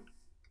well.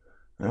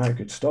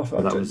 Good stuff.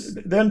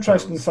 The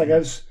interesting thing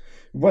is,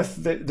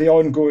 with the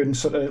ongoing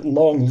sort of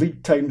long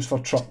lead times for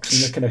trucks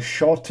and the kind of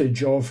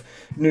shortage of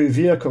new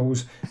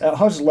vehicles, it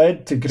has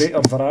led to greater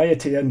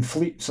variety in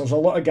fleets. There's a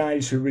lot of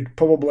guys who would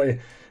probably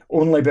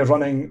only be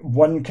running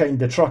one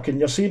kind of truck, and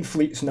you're seeing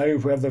fleets now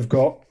where they've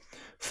got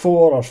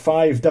 4 or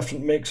 5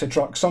 different makes of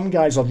trucks. Some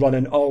guys are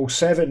running all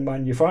 7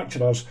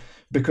 manufacturers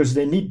because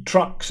they need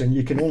trucks and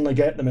you can only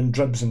get them in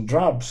dribs and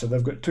drabs. So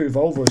they've got 2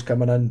 Volvos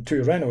coming in,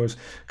 2 Renaults,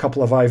 a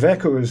couple of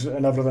Ivecos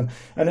and everything.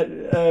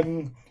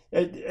 And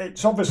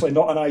it's obviously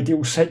not an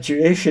ideal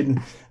situation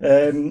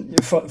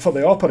for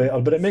the operator,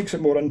 but it makes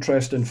it more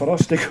interesting for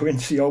us to go and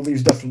see all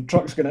these different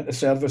trucks going into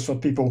service for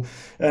people.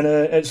 And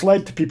it's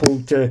led to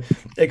people to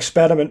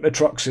experiment with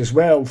trucks as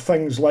well.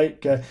 Things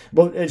like,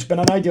 it's been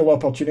an ideal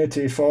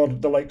opportunity for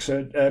the likes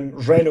of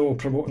Renault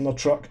promoting their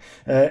truck,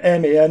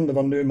 MAN with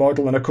their new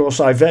model, and of course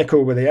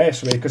Iveco with the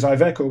S-Way, because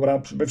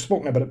Iveco, we've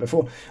spoken about it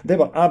before, they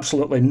were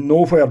absolutely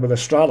nowhere with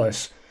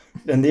Australis.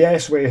 And the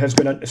S-Way has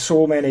gone into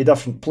so many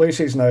different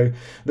places now.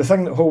 The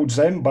thing that holds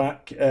them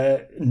back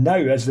now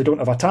is they don't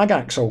have a tag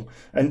axle,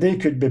 and they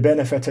could be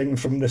benefiting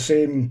from the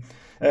same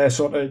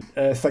sort of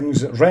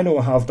things that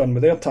Renault have done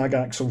with their tag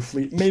axle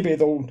fleet. Maybe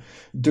they'll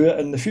do it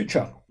in the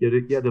future. Yeah,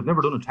 they've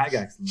never done a tag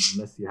axle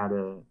unless you had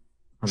a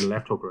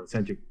left hooker. I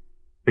sent you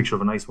a picture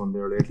of a nice one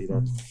there lately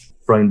that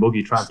Brian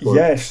Buggy transported.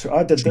 Yes,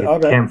 I did. I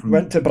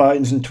went to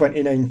Brian's in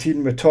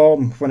 2019 with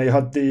Tom when he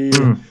had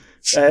the...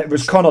 it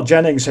was Connor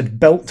Jennings had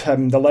built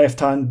him the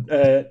left-hand...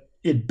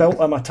 he'd built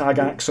him a tag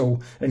axle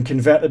and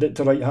converted it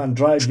to right-hand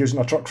drive using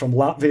a truck from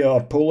Latvia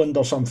or Poland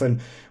or something,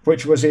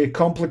 which was a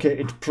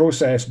complicated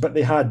process, but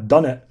they had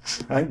done it.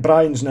 I think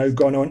Brian's now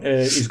gone on to...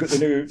 He's got the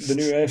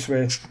new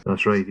S-Way.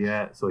 That's right,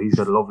 yeah. So he's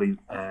got a lovely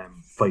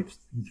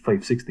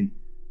 560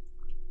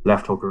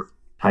 left hooker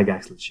tag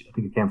axle. I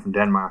think it came from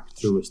Denmark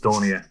through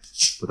Estonia,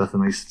 but that's a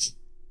nice...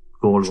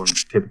 gold one,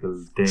 typical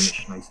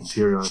Danish, nice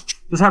interior.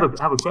 Just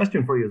have a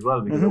question for you as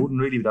well, because I wouldn't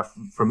really be that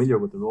familiar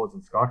with the roads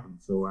in Scotland.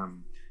 So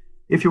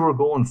if you were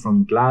going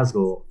from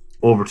Glasgow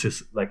over to,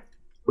 like,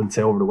 we'd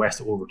say over the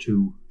west, over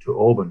to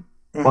Oban,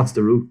 what's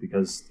the route?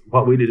 Because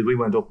what we did, we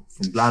went up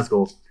from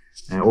Glasgow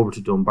over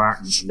to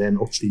Dumbarton and then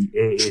up the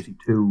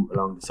A82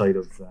 along the side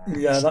of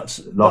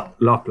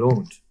Loch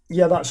Lomond.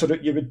 Yeah, that's a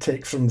route you would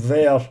take from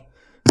there.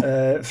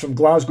 From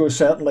Glasgow,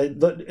 certainly.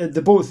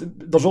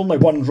 There's only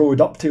one road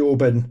up to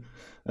Oban.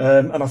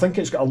 And I think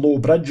it's got a low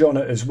bridge on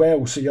it as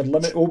well. So your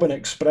Oban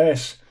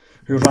Express,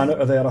 who ran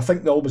out of there, I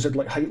think they always had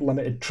like height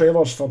limited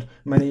trailers for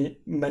many,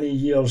 many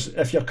years.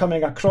 If you're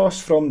coming across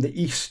from the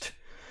east,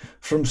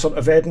 from sort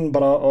of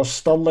Edinburgh or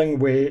Stirling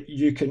way,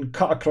 you can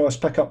cut across,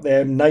 pick up the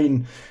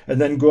M9,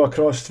 and then go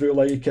across through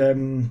like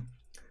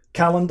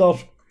Callander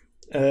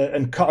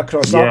and cut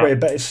across that way.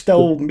 But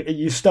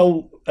you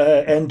still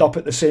end up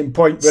at the same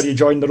point where you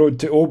join the road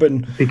to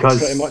Oban. Because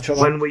pretty much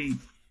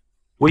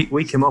when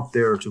we came up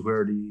there to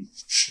where the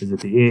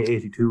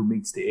A82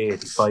 meets the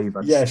A85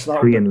 at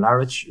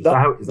Crean-Larich. Is that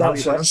how you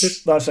pronounce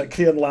it? That's at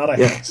Crean-Larich.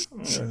 Yeah.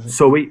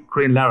 So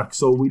Crean-Larich.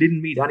 So we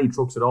didn't meet any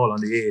trucks at all on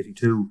the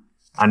A82,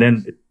 and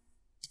then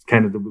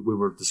we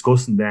were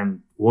discussing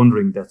then,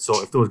 wondering that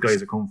so if those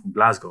guys are coming from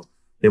Glasgow,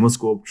 they must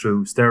go up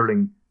through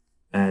Stirling,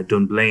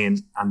 Dunblane,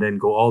 and then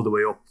go all the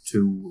way up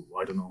to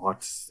I don't know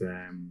what.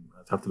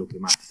 I'd have to look at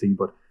the map to see,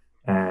 but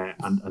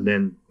and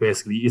then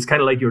basically it's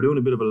kind of like you're doing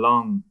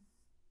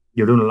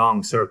a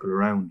long circle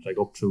around, like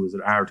up through, is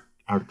it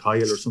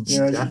Ardkyle or something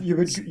like that? You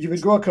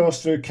would go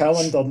across through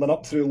Callander and then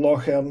up through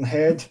Loch Earn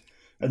Head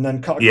and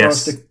then cut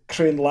across to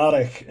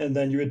Crean-Larich, and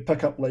then you would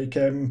pick up like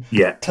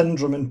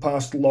Tindrum and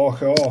past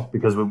Loch Awe.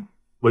 Because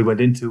we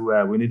went into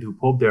a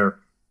pub there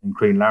in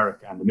Crean Larrick,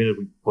 and the minute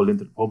we pulled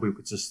into the pub, we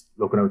could just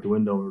looking out the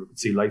window, we could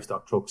see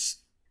livestock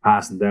trucks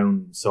passing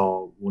down.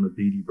 Saw one of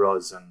BD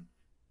Bros and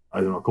I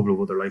don't know, a couple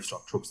of other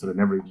livestock trucks that I'd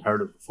never even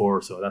heard of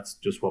before. So that's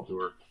just what we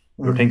were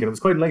thinking. It was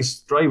quite a nice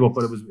drive up,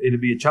 but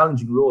it'd be a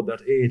challenging road.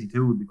 That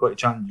A82 would be quite a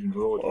challenging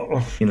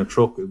road in a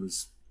truck. It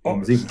was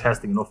even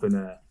testing enough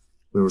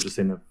we were just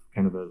in a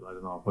kind of I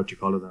don't know what you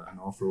call it, an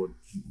off-road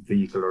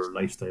vehicle or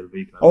lifestyle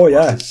vehicle.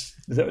 Yeah.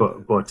 But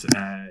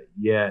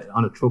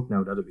on a truck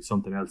now, that'd be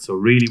something else. So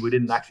really, we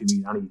didn't actually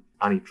meet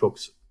any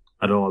trucks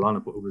at all on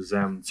it, but it was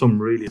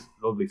some really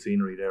lovely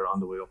scenery there on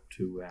the way up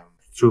to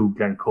through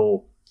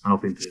Glencoe and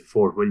up into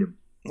Fort William.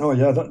 Oh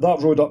yeah, that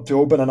road up to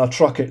Oban in a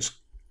truck, it's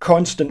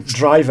constant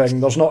driving.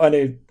 There's not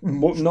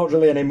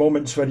really any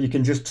moments where you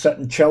can just sit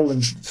and chill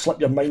and slip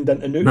your mind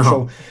into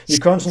neutral. No. You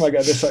constantly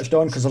get this switched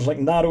on because there's like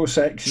narrow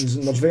sections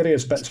and there's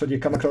various bits where you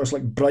come across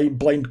like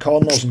blind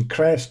corners and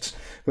crests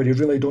where you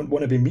really don't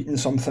want to be meeting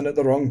something at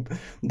the wrong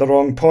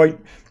point.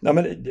 I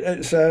mean,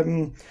 it's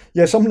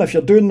something if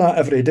you're doing that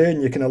every day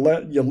and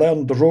you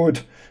learn the road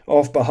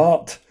off by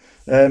heart.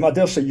 I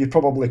dare say you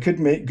probably could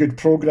make good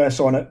progress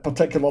on it,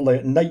 particularly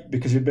at night,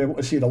 because you'd be able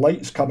to see the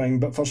lights coming.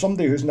 But for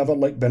somebody who's never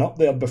been up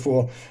there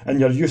before and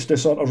you're used to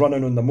sort of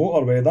running on the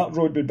motorway, that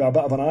road would be a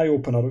bit of an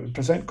eye-opener. It would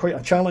present quite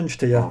a challenge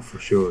to you. Oh, for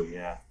sure,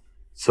 yeah.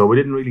 So we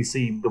didn't really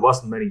see, there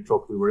wasn't many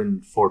trucks. We were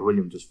in Fort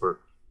William just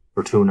for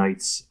 2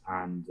 nights,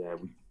 and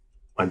we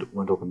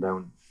went up and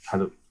down,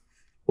 had a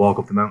walk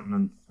up the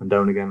mountain and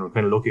down again. We were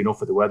kind of lucky enough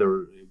with the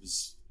weather. It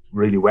was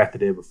really wet the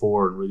day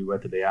before and really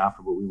wet the day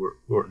after, but we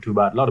weren't too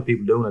bad. A lot of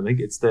people doing it. I think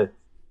it's the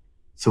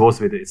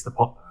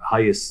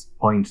highest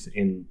point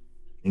in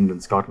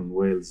England, Scotland,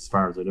 Wales, as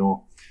far as I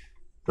know.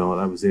 So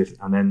that was it.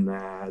 And then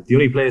the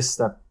only place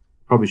that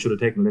probably should have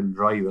taken a little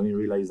drive, I only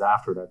realised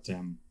after that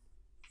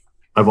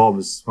I've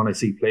always, when I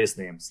see place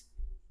names,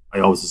 I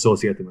always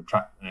associate them with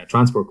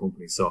transport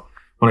companies. So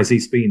when I see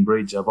Speen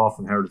Bridge, I've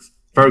often heard of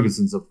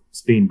Ferguson's of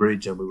Speen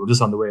Bridge, and we were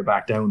just on the way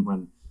back down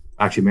when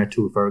I actually met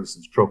 2 of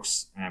Ferguson's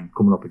trucks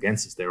coming up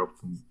against us. They're up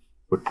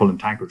with pulling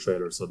tanker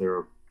trailers, so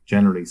they're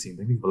generally seen.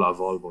 I think a lot of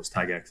Volvos,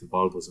 tag axle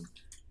Volvos, and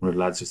one of the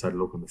lads just had a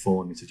look on the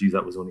phone. He said, "Geez,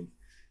 it was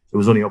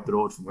only up the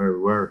road from where we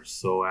were."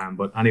 So,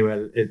 but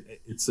anyway,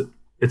 it's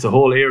a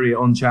whole area,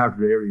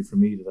 uncharted area for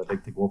me that I'd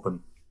like to go up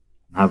and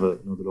have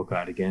another look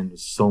at again.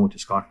 There's so much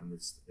of Scotland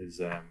is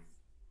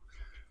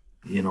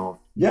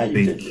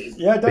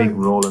big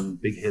rolling,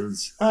 big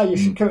hills. You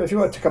should come, if you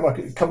want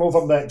to come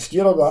over next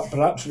year or that.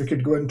 Perhaps we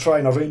could go and try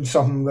and arrange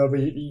something where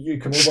you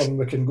come over and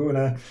we can go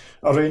and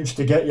arrange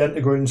to get you in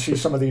to go and see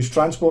some of these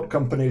transport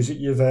companies that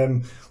you've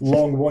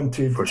long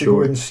wanted to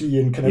go and see,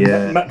 and kind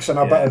of mix in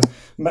a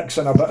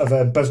bit of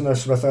a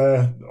business with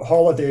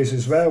holidays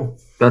as well.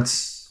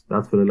 That's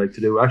what I like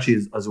to do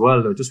actually as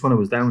well. Just when I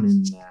was down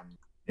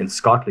in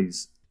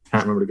Scotland's.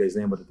 Can't remember the guy's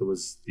name, but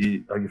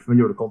are you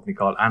familiar with a company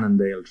called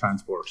Annandale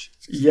Transport?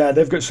 Yeah,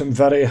 they've got some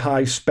very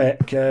high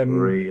spec,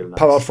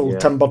 powerful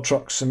timber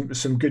trucks,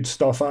 some good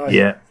stuff.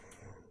 Yeah,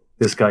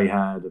 this guy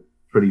had a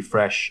pretty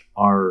fresh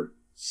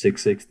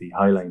R660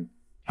 Highline,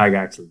 tag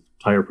axle,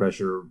 tire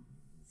pressure,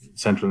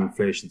 central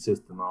inflation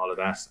system, all of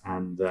that.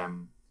 And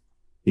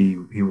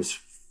he was,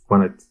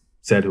 when I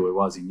said who it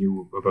was, he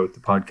knew about the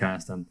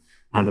podcast and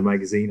the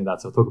magazine and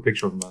that. So I took a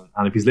picture of him.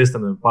 And if he's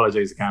listening, I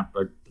apologise, I can't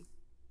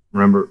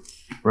remember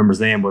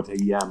his name, but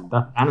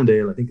that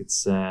Annandale, I think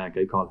it's a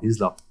guy called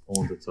Hislop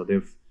owns it. So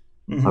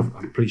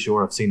I'm pretty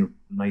sure I've seen a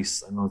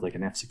nice, I know it's like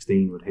an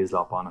F16 with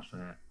Hislop on it,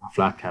 a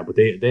flat cab. But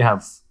they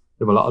have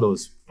a lot of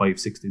those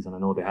 560s, and I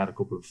know they had a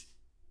couple of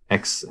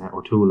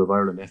O'Toole of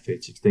Ireland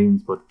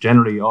F816s, but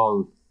generally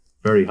all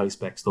very high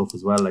spec stuff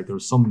as well. Like there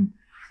was some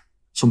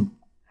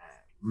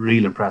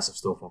real impressive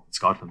stuff up in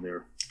Scotland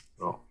there.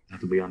 So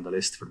that'll be on the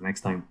list for the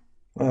next time.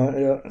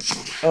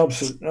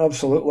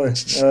 Absolutely.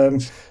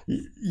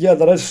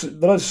 There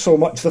is so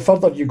much. The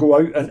further you go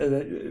out into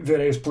the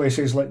various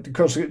places, like,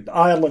 because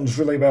Ireland's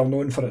really well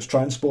known for its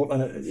transport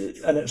and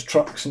its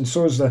trucks, and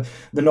so is the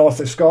north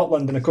of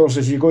Scotland. And of course,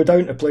 as you go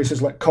down to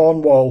places like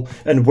Cornwall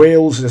and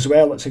Wales as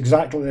well, it's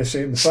exactly the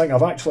same thing.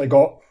 I've actually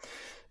got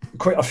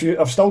quite a few.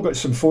 I've still got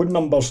some phone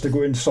numbers to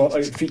go and sort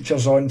out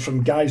features on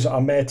from guys that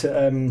I met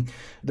at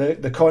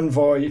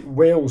the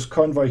Wales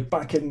convoy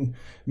back in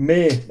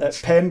May at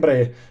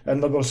Pembrey,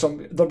 and there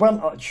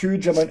weren't a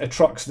huge amount of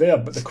trucks there,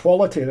 but the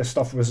quality of the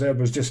stuff was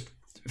just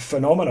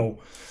phenomenal.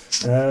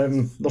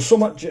 There's so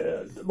much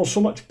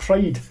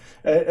pride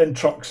in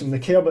trucks and the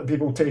care that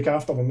people take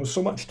after them. There's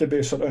so much to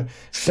be sort of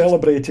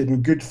celebrated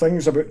and good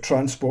things about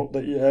transport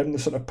that the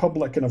sort of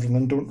public and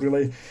everything don't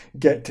really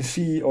get to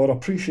see or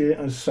appreciate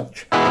as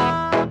such.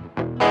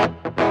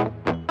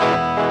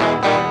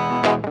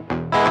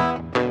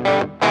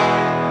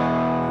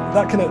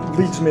 That kind of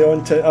leads me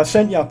on to, I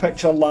sent you a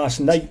picture last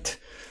night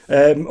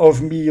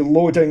of me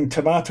loading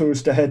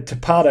tomatoes to head to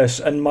Paris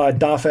in my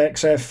DAF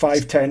XF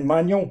 510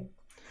 manual.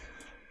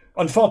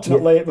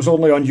 Unfortunately, it was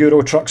only on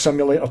Euro Truck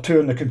Simulator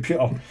 2 on the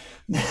computer.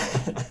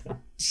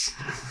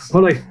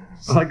 Well, I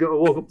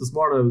woke up this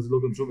morning, I was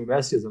looking through my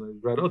messages and I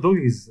read,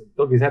 Dougie's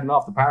heading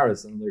off to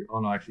Paris. And I'm like,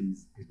 oh no, actually,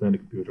 he's playing a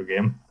computer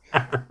game.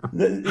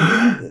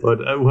 But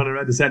when I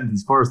read the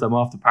sentence first, I'm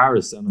off to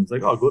Paris, and I was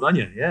like, "Oh, good on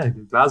you, yeah,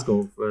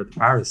 Glasgow to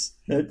Paris."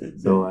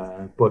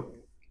 But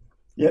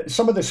yeah,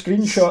 some of the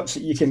screenshots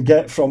that you can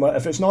get from it,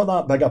 if it's not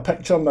that big a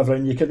picture and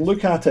everything, you can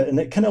look at it, and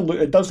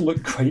it does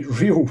look quite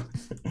real.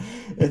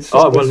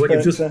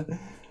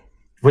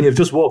 When you've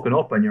just woken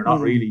up and you're not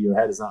really, your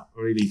head is not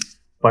really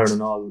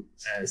firing on all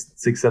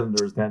 6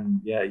 cylinders,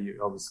 then yeah, it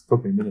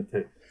took me a minute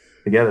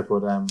to get it,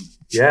 but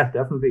yeah,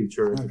 definitely,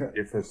 sure. Okay.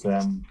 If it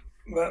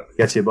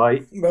gets you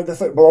by. Well,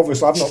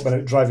 obviously I've not been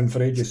out driving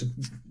for ages,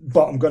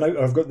 but I'm going out.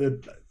 I've got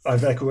the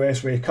Iveco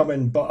S-Way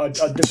coming, but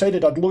I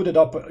decided I'd loaded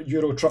up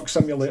Euro Truck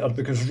Simulator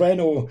because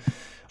Renault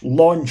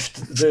launched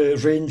the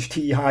Range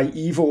T High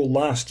Evo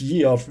last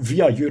year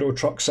via Euro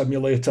Truck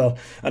Simulator,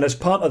 and as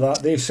part of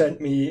that they sent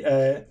me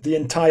the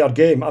entire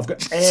game. I've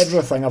got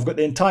everything. I've got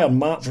the entire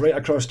map right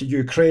across to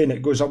Ukraine.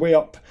 It goes away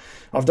up.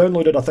 I've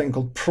downloaded a thing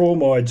called Pro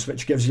Mods,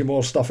 which gives you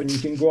more stuff, and you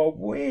can go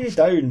way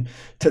down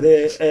to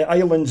the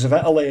islands of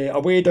Italy,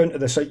 away down to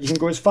the site. You can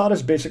go as far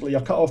as basically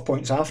your cut-off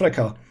point's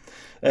Africa.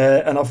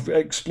 And I've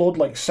explored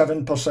like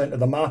 7% of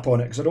the map on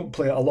it because I don't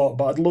play it a lot,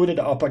 but I'd loaded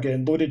it up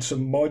again, loaded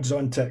some mods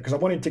onto it because I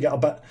wanted to get a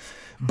bit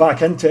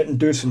back into it and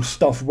do some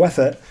stuff with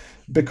it,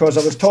 because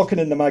I was talking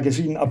in the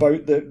magazine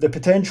about the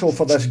potential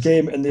for this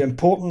game and the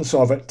importance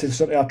of it to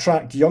sort of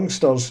attract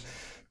youngsters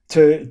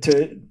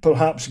to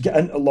perhaps get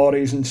into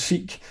lorries and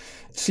seek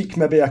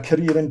maybe a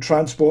career in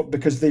transport,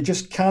 because they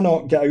just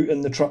cannot get out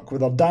in the truck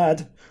with their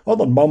dad or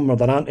their mum or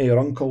their auntie or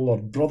uncle or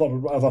brother or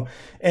whatever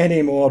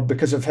anymore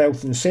because of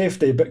health and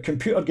safety. But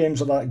computer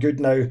games are that good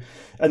now,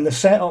 and the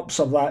setups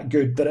are that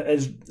good that it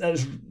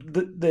is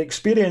the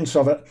experience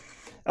of it.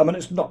 I mean,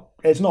 it's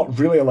not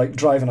really like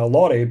driving a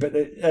lorry, but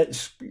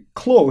it's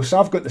close.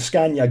 I've got the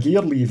Scania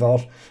gear lever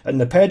and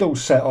the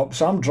pedals set up,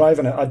 so I'm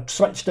driving it. I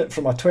switched it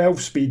from a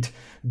 12-speed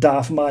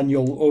DAF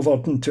manual over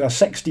into a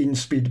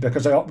 16-speed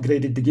because I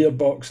upgraded the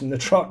gearbox in the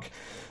truck.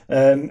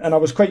 And I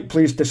was quite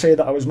pleased to say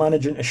that I was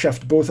managing to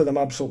shift both of them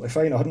absolutely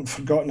fine. I hadn't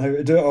forgotten how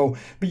to do it all.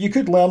 But you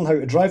could learn how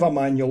to drive a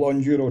manual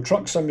on Euro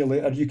Truck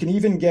Simulator. You can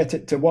even get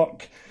it to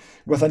work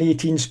with an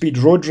 18-speed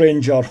Road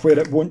Ranger where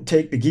it won't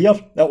take the gear.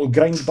 That will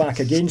grind back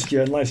against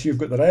you unless you've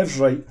got the revs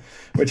right,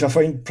 which I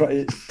find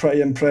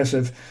pretty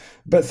impressive.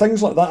 But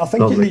things like that, I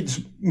think Lovely. It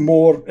needs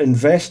more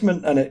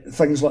investment in it,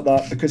 things like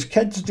that, because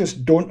kids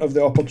just don't have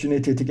the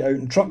opportunity to get out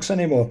in trucks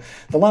anymore.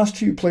 The last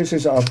few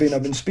places that I've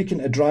been speaking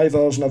to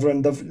drivers and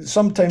everyone,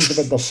 sometimes they've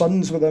had their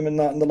sons with them and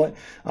that, and they're like,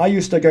 I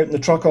used to go out in the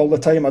truck all the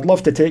time, I'd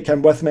love to take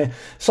him with me.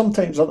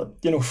 Sometimes,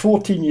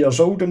 14 years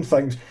old and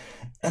things,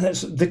 and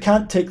they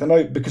can't take them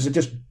out because it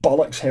just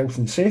bollocks health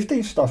and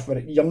safety stuff.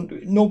 Where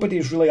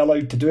nobody's really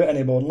allowed to do it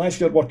anymore unless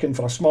you're working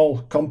for a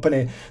small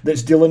company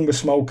that's dealing with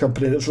small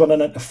company that's running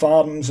into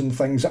farms and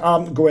things that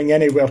aren't going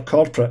anywhere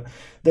corporate.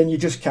 Then you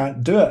just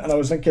can't do it. And I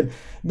was thinking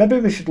maybe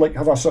we should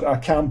have a sort of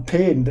a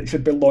campaign that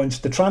should be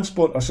launched. The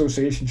Transport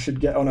Association should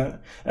get on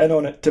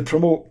it to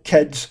promote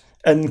kids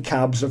in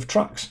cabs of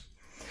trucks.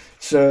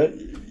 So,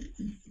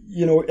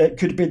 it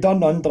could be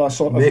done under a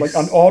sort of like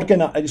an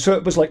organised, so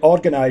it was like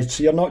organised,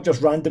 so you're not just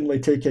randomly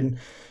taking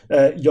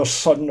your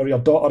son or your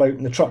daughter out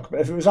in the truck, but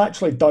if it was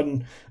actually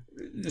done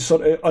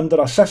sort of under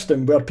a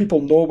system where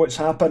people know what's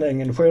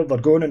happening and where they're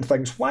going and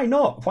things, why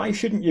not? Why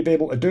shouldn't you be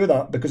able to do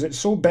that? Because it's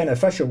so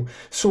beneficial.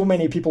 So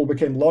many people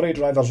became lorry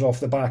drivers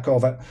off the back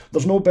of it.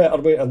 There's no better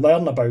way to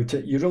learn about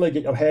it. You really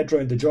get your head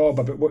around the job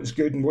about what's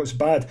good and what's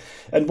bad.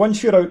 And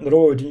once you're out on the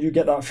road and you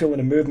get that feeling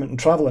of movement and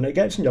travelling, it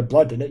gets in your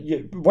blood.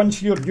 And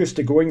once you're used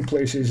to going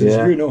places,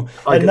 as you know,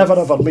 it never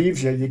ever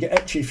leaves you. You get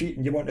itchy feet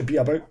and you want to be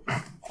about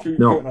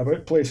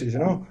places,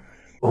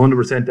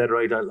 100% dead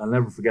right. I'll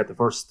never forget the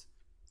first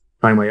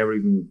time I ever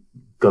even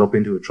got up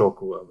into a truck.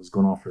 I was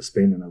going off for a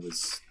spin, and I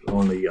was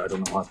only, I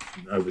don't know what,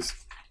 I was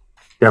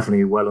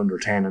definitely well under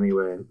 10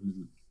 anyway,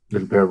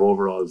 little pair of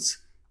overalls,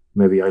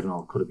 maybe, I don't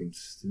know, could have been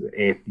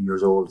 8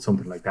 years old,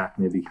 something like that,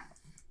 maybe,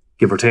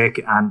 give or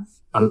take. And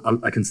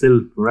I can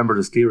still remember it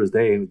as clear as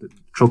day, the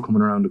truck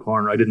coming around the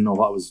corner. I didn't know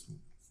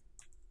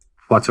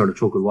what sort of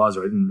truck it was,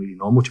 or I didn't really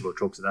know much about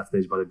trucks at that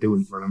stage, but I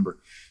do remember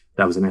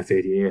that was an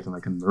F88, and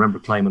I can remember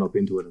climbing up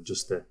into it and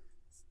just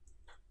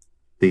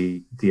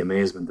the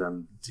amazement.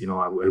 And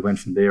I went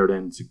from there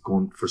then to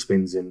going for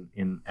spins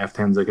in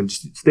F10s. I can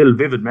still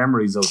vivid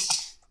memories of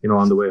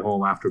on the way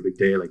home after a big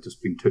day, like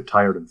just being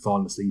tired and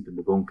falling asleep in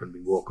the bunk and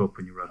being woke up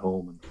when you were at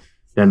home. And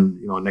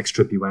then next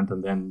trip you went,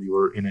 and then you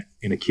were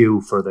in a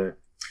queue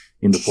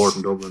in the port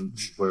in Dublin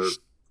where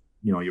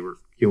you were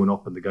queuing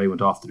up, and the guy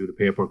went off to do the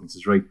paperwork and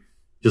says, right,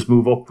 just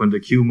move up. When the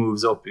queue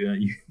moves up,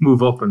 you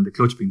move up, and the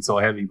clutch being so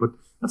heavy. But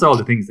that's all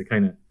the things that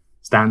kind of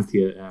stands to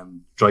you.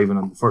 Driving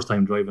on the first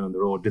time driving on the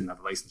road, didn't have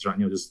a license, right?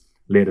 Just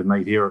late at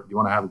night, here, you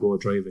want to have a go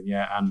at driving,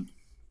 yeah. And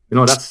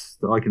that's,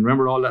 I can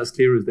remember all that as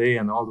clear as day,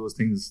 and all those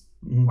things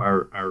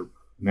are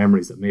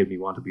memories that made me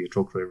want to be a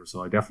truck driver.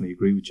 So I definitely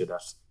agree with you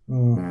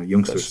that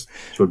youngsters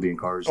should be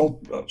encouraged,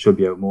 should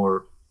be out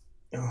more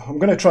I'm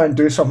going to try and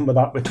do something with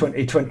that with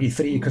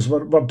 2023 because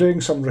we're doing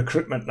some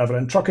recruitment and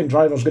everything. Trucking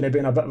drivers going to be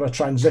in a bit of a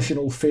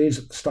transitional phase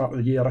at the start of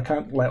the year. I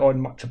can't let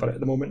on much about it at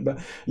the moment, but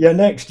yeah,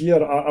 next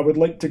year I would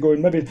like to go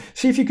and maybe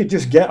see if you could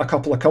just get a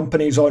couple of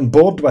companies on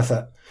board with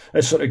it.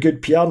 It's sort of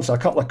good PR and so a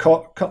couple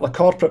of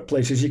corporate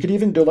places. You could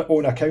even do like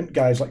own account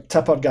guys, like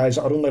tipper guys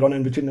that are only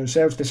running between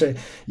themselves to say,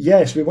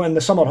 yes, we want in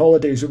the summer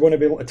holidays, we want to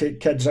be able to take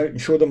kids out and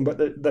show them what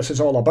this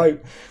is all about.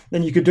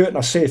 Then you could do it in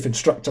a safe and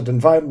structured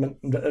environment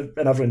and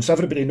everything. So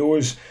everybody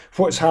knows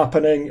what's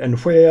happening and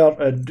where,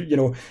 and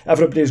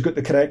everybody's got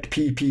the correct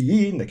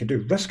PPE and they can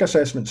do risk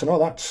assessments and all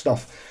that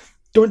stuff.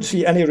 Don't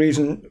see any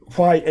reason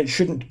why it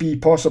shouldn't be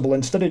possible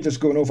instead of just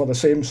going over the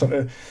same sort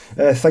of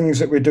things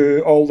that we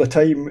do all the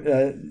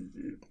time.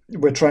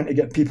 We're trying to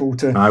get people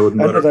to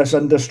enter this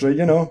industry,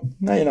 Now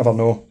you never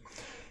know.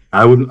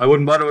 I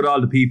wouldn't bother with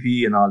all the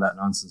PPE and all that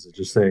nonsense. I'd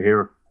just say,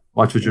 here,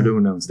 watch what you're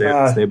doing now and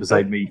stay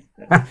beside me.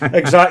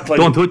 Exactly.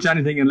 Don't touch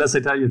anything unless I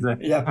tell you to.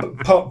 Yeah,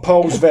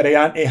 Paul's very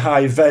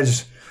anti-high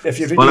vis. If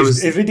you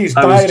read his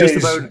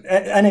diaries,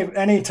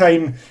 any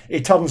time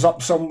he turns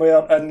up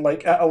somewhere in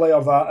like Italy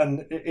or that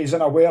and he's in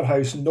a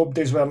warehouse and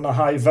nobody's wearing a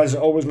high vis, it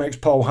always makes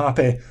Paul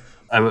happy.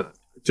 I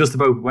just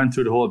about went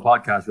through the whole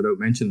podcast without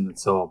mentioning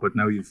it, but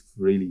now you've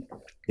done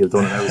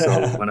it now.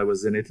 So when I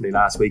was in Italy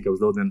last week, I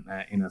was loading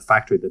in a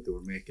factory that they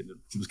were making.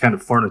 It was kind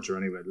of furniture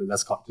anyway.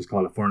 Let's just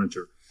call it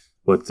furniture.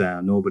 But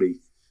nobody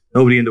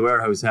in the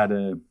warehouse had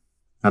a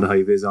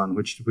high vis on,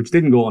 which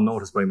didn't go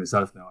unnoticed by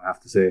myself. Now I have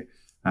to say,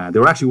 they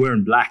were actually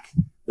wearing black.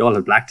 They all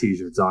had black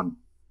t-shirts on.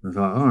 I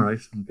thought, all right,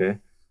 okay.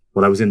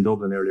 But I was in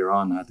Dublin earlier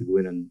on. I had to go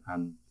in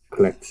and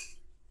collect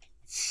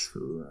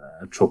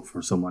a truck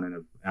for someone in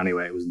it.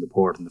 Anyway, it was in the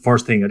port, and the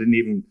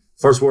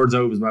first words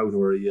out of his mouth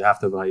were, "You have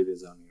to have a high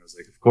vis on." I was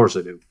like, "Of course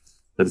I do."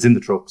 That it's in the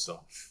truck. So,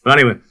 but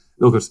anyway,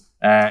 look,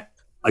 I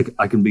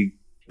can be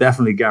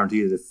definitely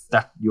guaranteed that if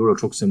that Euro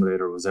Truck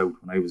Simulator was out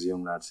when I was a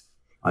young lad,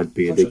 I'd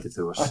be addicted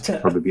to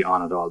it. Probably be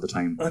on it all the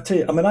time. I tell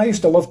you, I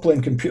used to love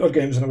playing computer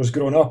games when I was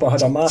growing up. I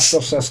had a Master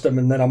System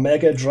and then a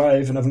Mega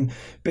Drive and everything.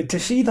 But to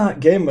see that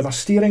game with a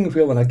steering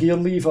wheel and a gear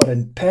lever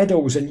and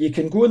pedals, and you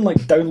can go and like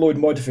download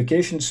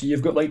modifications, so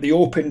you've got like the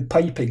open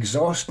pipe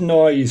exhaust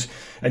noise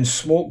and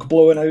smoke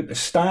blowing out the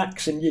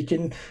stacks, and you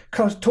can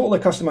totally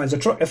customise the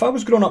truck. If I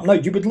was growing up now,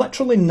 you would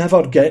literally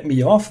never get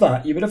me off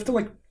that. You would have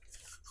to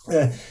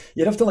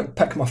you'd have to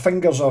pick my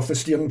fingers off the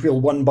steering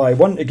wheel one by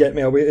one to get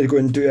me away to go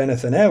and do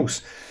anything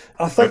else.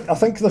 I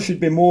think there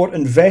should be more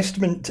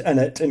investment in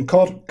it, and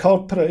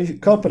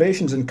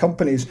corporations and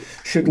companies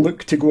should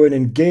look to go and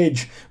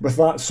engage with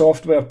that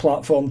software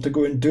platform to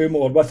go and do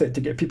more with it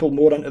to get people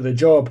more into the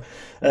job.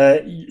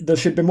 There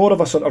should be more of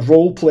a sort of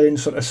role-playing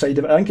sort of side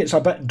of it. I think it's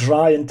a bit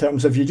dry in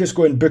terms of you just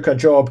go and book a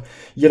job,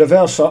 you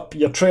reverse up,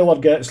 your trailer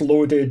gets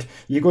loaded,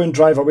 you go and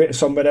drive away to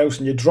somewhere else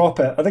and you drop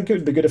it. I think it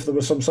would be good if there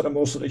was some sort of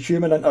more sort of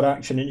human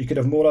interaction and you could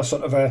have more a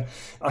sort of a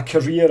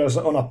career as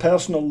on a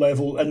personal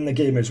level in the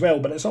game as well.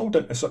 But it's all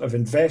down to sort of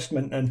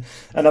investment and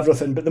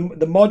everything. But the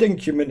modding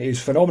community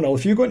is phenomenal.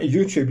 If you go into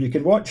YouTube, you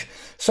can watch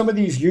some of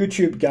these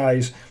YouTube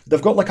guys.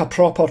 They've got like a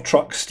proper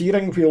truck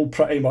steering wheel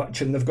pretty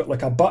much, and they've got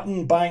like a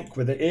button bank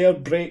with the air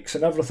brakes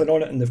and everything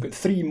on it, and they've got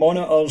 3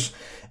 monitors,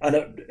 and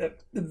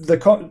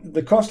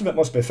the cost of it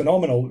must be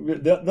phenomenal.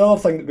 The other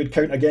thing that would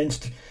count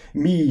against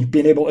me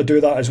being able to do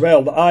that as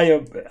well,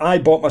 that I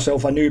bought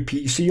myself a new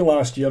PC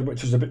last year,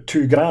 which was about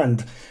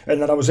 $2,000,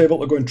 and then I was able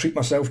to go and treat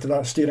myself to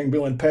that steering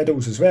wheel and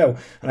pedals as well.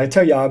 And I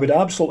tell you, I would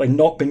absolutely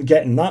not been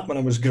getting that when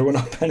I was growing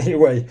up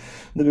anyway.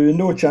 There would be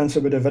no chance I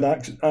would have had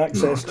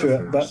access to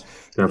it. But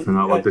definitely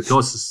not. Well, the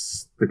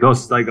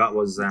closest I got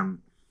was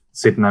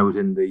sitting out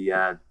in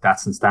the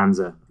Datsun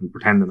Stanza and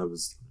pretending I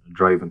was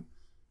driving.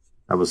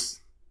 That was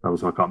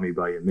what got me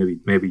by it.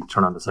 Maybe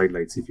turn on the side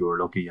lights if you were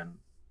lucky and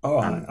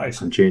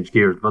change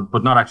gears,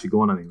 but not actually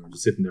going anywhere.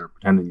 Just sitting there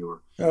pretending you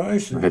were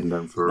heading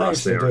down for a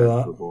rest there.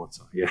 The boat,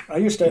 so, yeah. I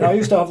used to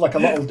have like a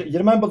little. You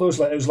remember those?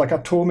 It was like a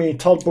Tomy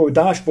turbo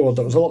dashboard.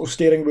 There was a little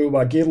steering wheel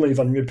with a gear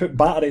lever, and you'd put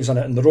batteries in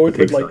it, and the road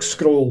would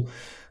scroll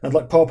and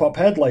pop up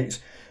headlights.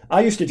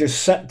 I used to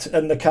just sit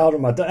in the car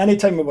with any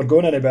time we were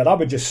going anywhere, I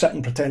would just sit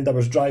and pretend I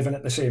was driving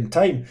at the same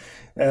time.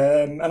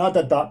 And I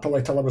did that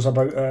probably till I was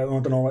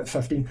about,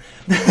 15.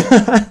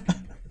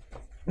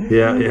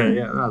 Yeah.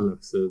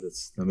 Look, so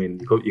that's. I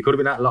mean, you could have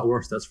been at a lot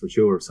worse. That's for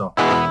sure. So.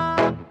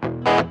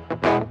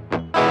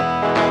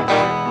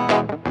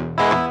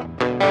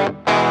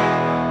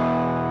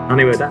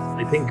 Anyway, that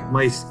I think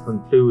might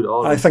conclude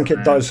all. I think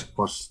it does.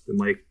 What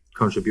my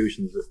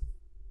contributions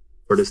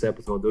for this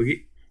episode,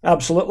 Dougie.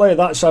 Absolutely,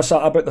 that's us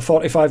at about the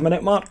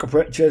 45-minute mark,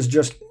 which is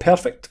just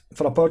perfect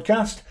for a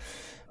podcast.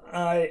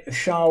 I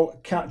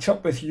shall catch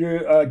up with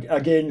you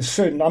again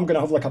soon. I'm going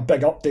to have like a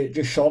big update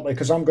just shortly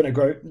because I'm going to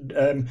go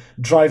out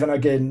driving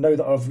again now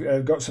that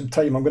I've got some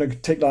time. I'm going to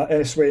take that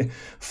S-Way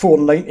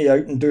 490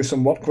 out and do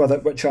some work with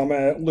it, which I'm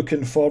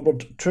looking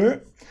forward to.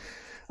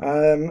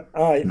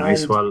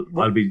 Nice. Well,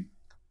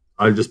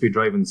 I'll just be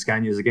driving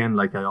Scanias again,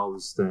 like I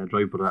always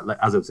drive. But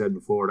as I've said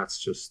before, that's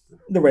just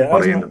the way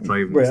what I end up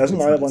driving. It's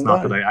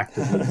not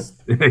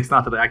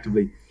that I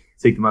actively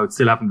seek them out.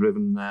 Still haven't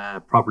driven,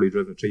 properly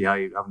driven a Tree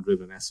High, haven't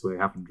driven an S-Way,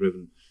 haven't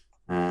driven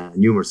a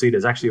new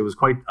Mercedes. Actually,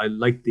 I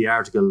liked the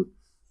article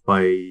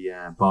by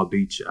Bob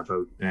Beach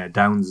about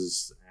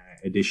Downs'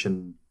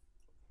 edition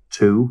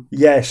 2.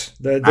 Yes,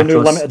 the new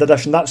limited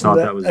edition. That's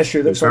the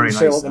issue that's on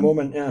sale at the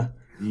moment, yeah.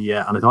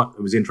 Yeah, and I thought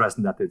it was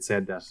interesting that they'd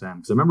said that,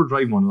 because I remember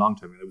driving one a long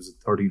time ago. It was a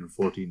 13 or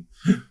 14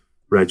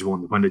 Reg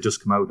one when they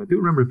just come out. I do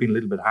remember it being a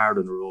little bit hard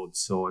on the road,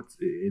 so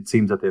it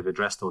seems that they've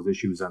addressed those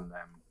issues and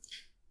a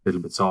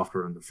little bit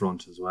softer on the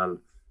front as well,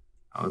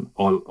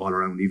 all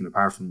around, even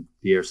apart from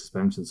the air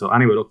suspension. So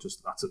anyway, look,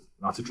 just lots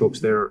of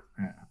trucks there,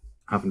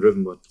 haven't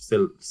driven, but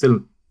still,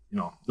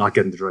 not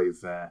getting to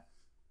drive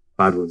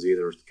bad ones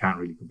either. Can't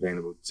really complain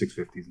about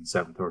 650s and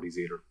 730s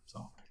either.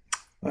 So.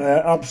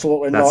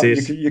 Absolutely not.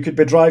 You could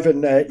be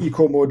driving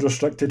eco mode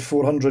restricted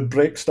 400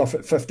 brake stuff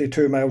at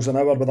 52 miles an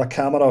hour with a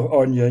camera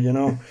on you,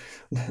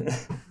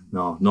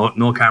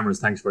 No cameras,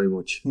 thanks very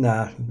much.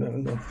 No.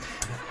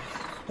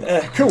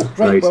 Cool.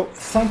 Right. Well,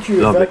 thank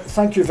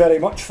you very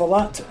much for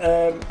that.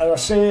 As I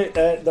say,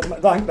 I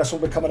think this will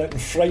be coming out on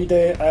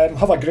Friday.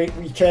 Have a great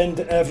weekend,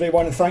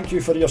 everyone, and thank you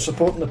for your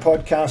support in the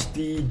podcast.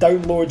 The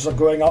downloads are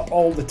going up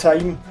all the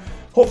time.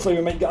 Hopefully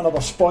we might get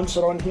another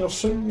sponsor on here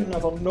soon. You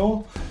never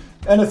know.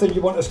 Anything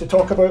you want us to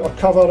talk about or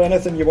cover,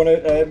 anything you want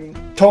to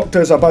talk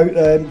to us about,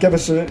 give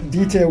us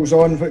details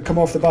on what come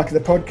off the back of the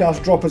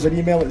podcast, drop us an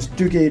email. It's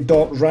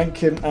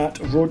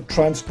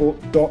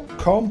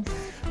dougie.rankin@roadtransport.com,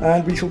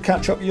 and we shall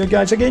catch up with you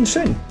guys again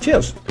soon.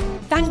 Cheers.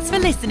 Thanks for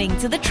listening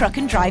to the Truck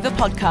and Driver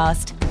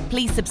podcast.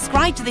 Please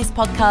subscribe to this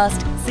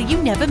podcast so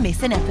you never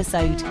miss an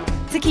episode.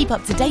 To keep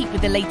up to date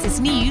with the latest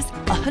news,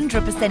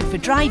 100% for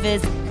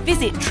drivers,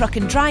 visit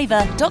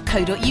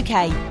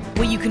truckanddriver.co.uk,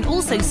 where you can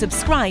also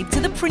subscribe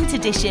to the print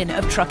edition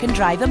of Truck and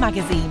Driver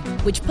magazine,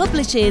 which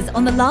publishes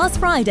on the last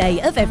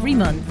Friday of every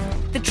month.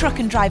 The Truck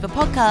and Driver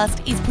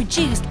podcast is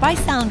produced by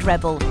Sound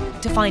Rebel.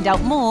 To find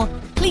out more,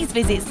 please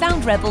visit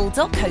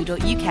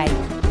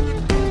soundrebel.co.uk.